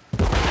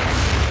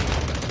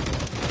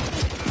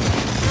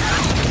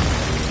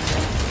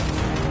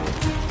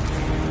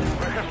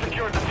 We have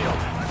secured the field.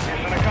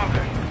 Mission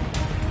accomplished.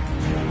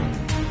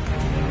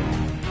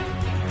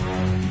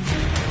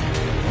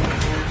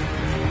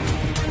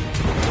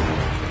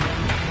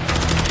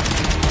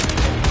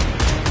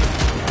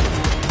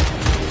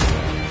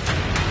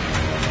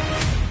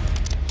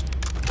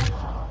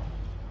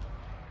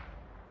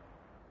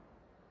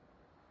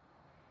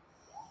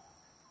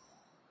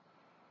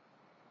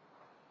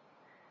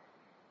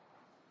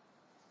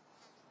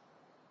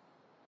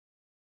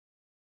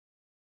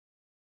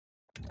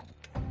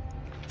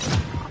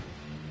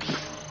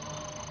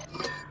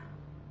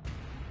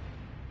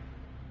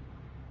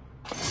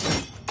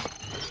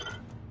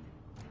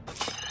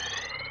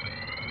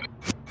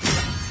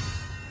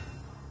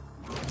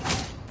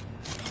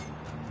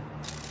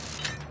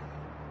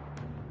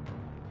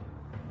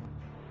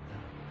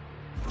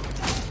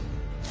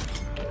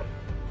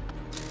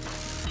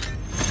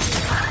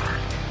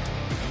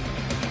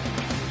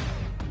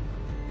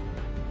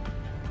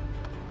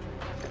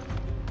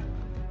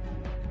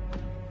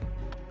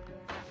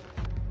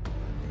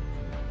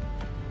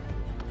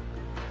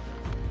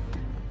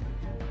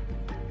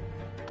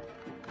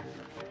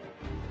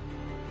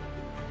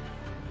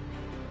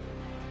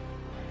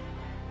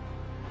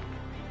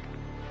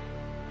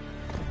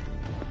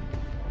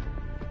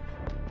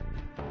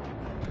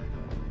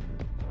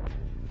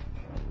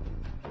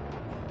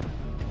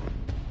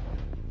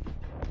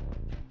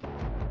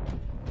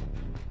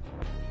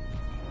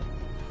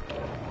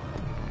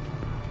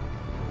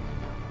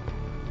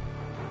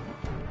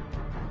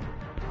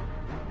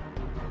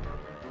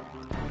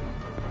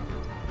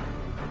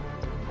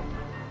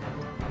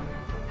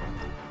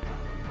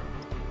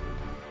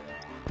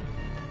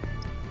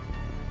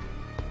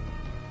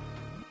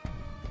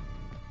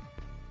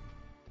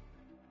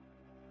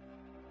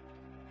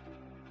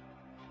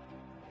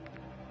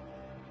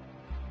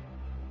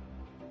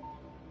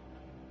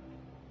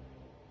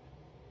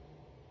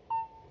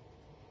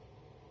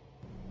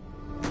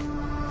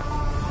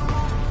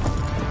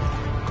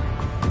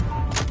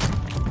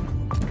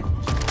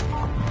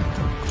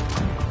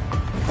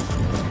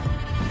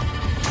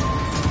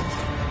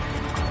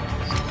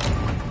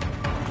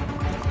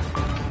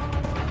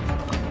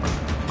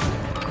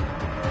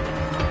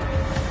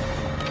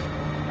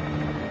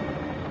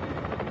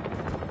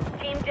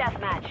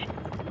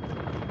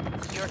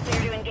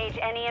 Engage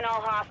any and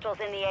all hostiles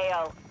in the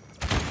AO.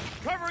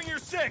 Covering your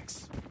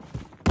 6!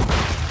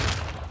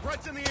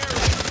 Threats in the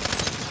area!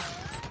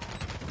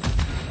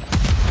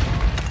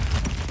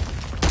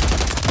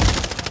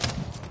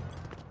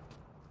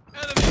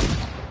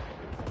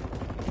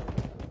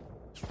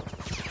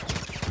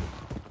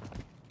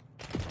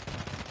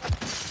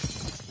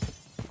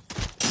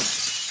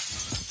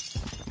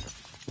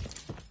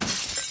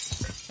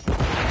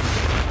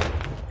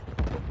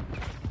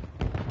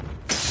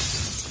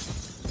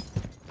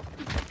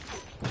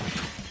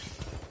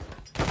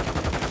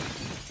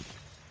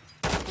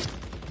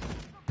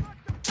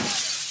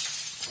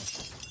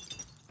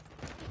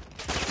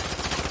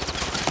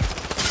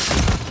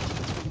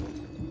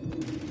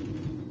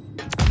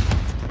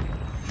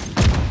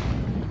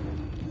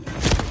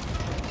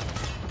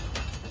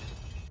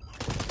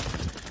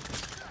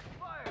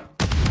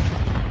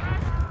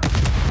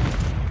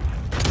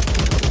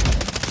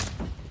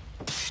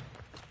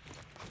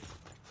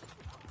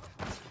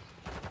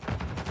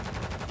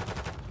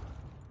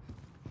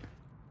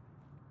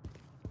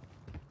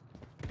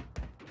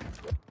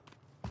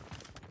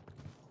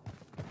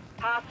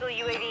 Hostile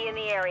UAV in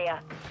the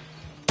area.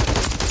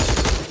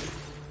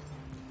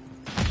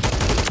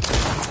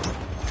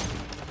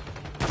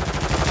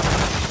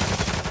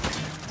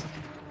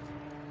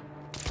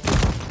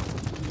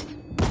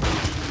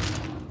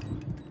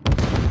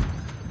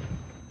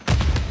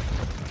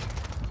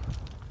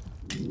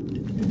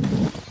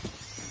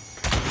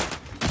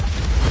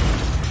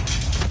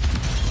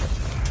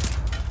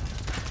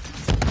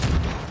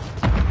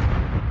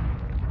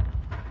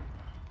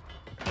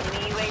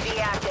 Enemy UAV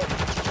active.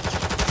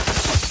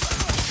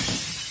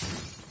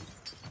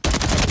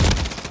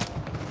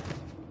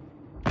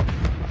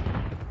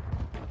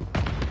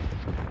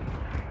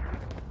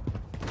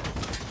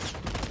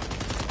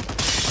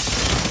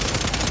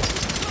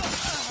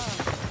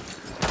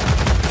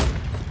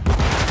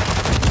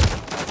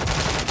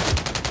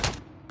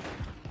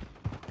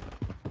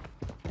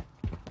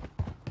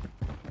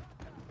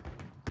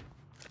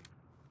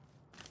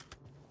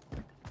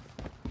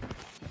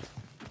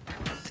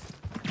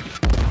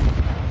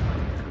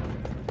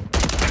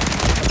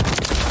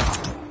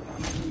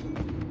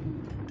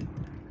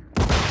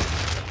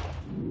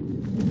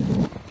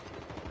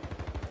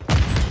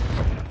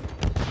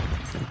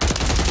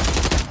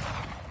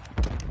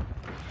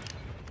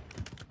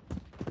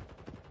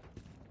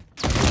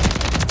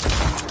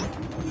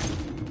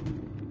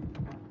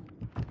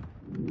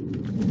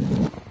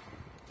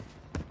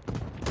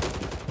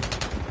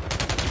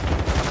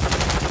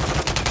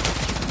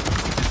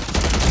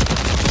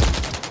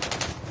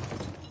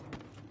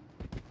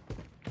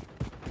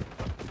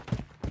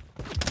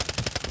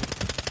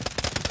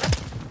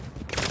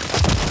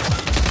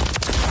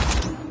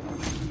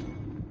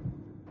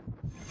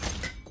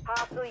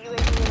 Hostile UAV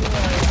in the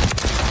area.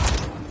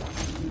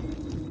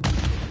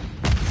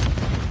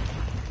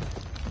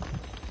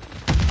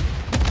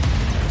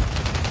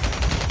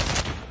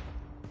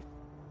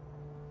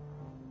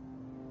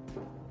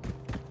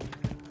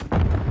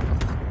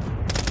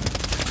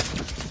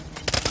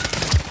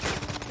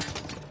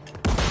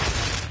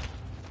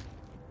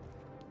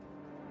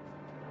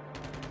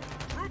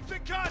 Troops in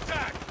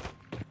contact!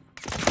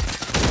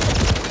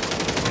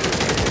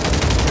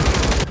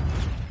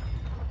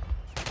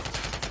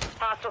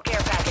 Hostile care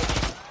package.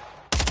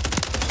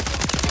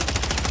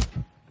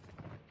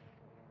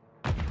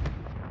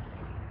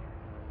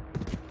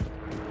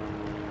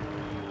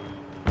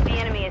 The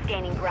enemy is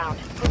gaining ground.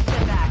 Push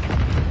them back.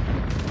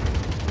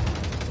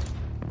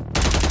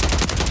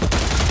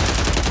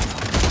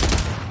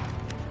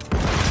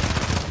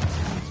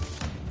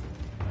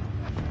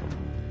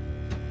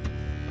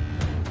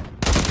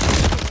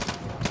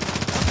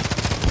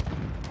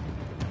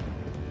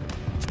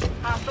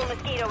 Hostile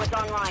mosquito is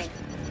online.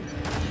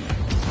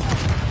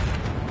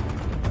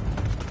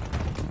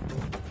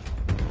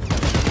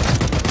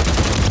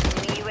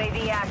 Enemy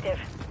UAV active.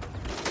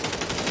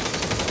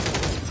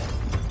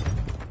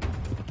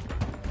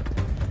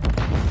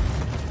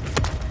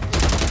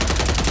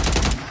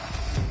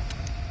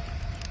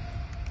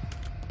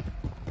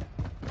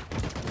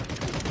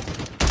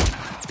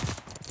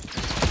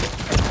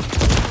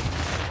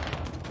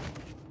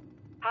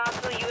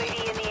 Hostile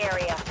UAV in the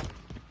area.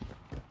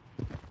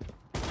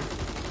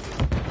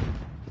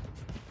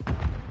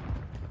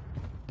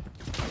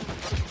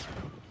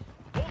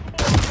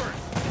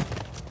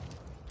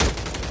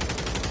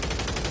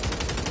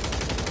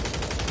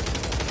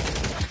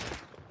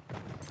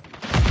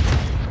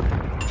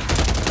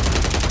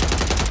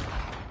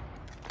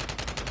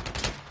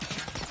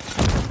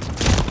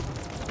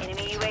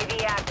 Enemy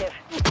UAV active.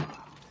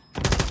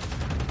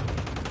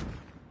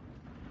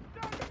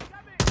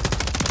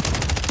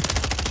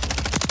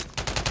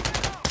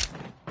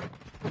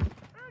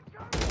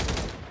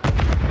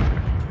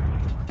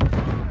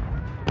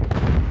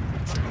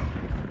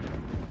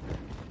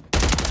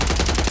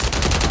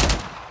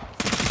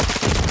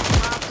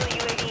 Hostile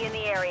UAV in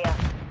the area.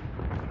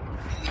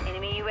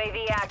 Enemy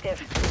UAV active.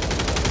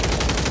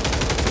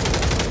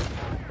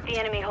 The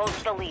enemy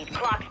holds the lead.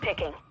 Clock's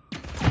ticking.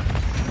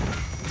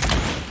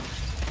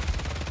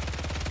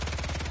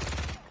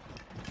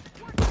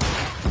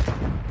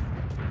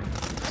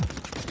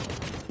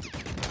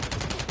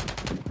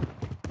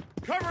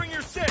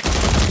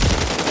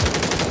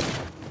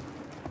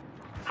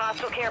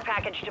 Hostile care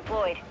package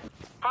deployed.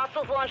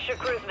 Hostiles launched a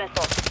cruise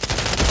missile.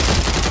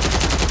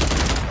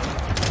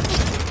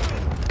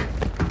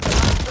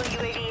 Hostile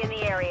UAV in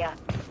the area.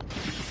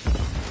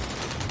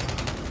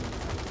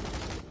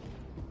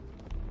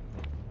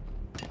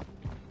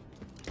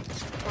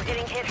 We're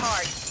getting hit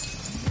hard.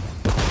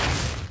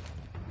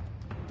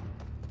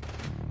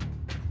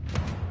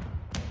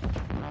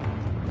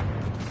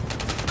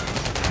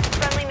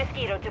 Friendly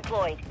mosquito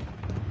deployed.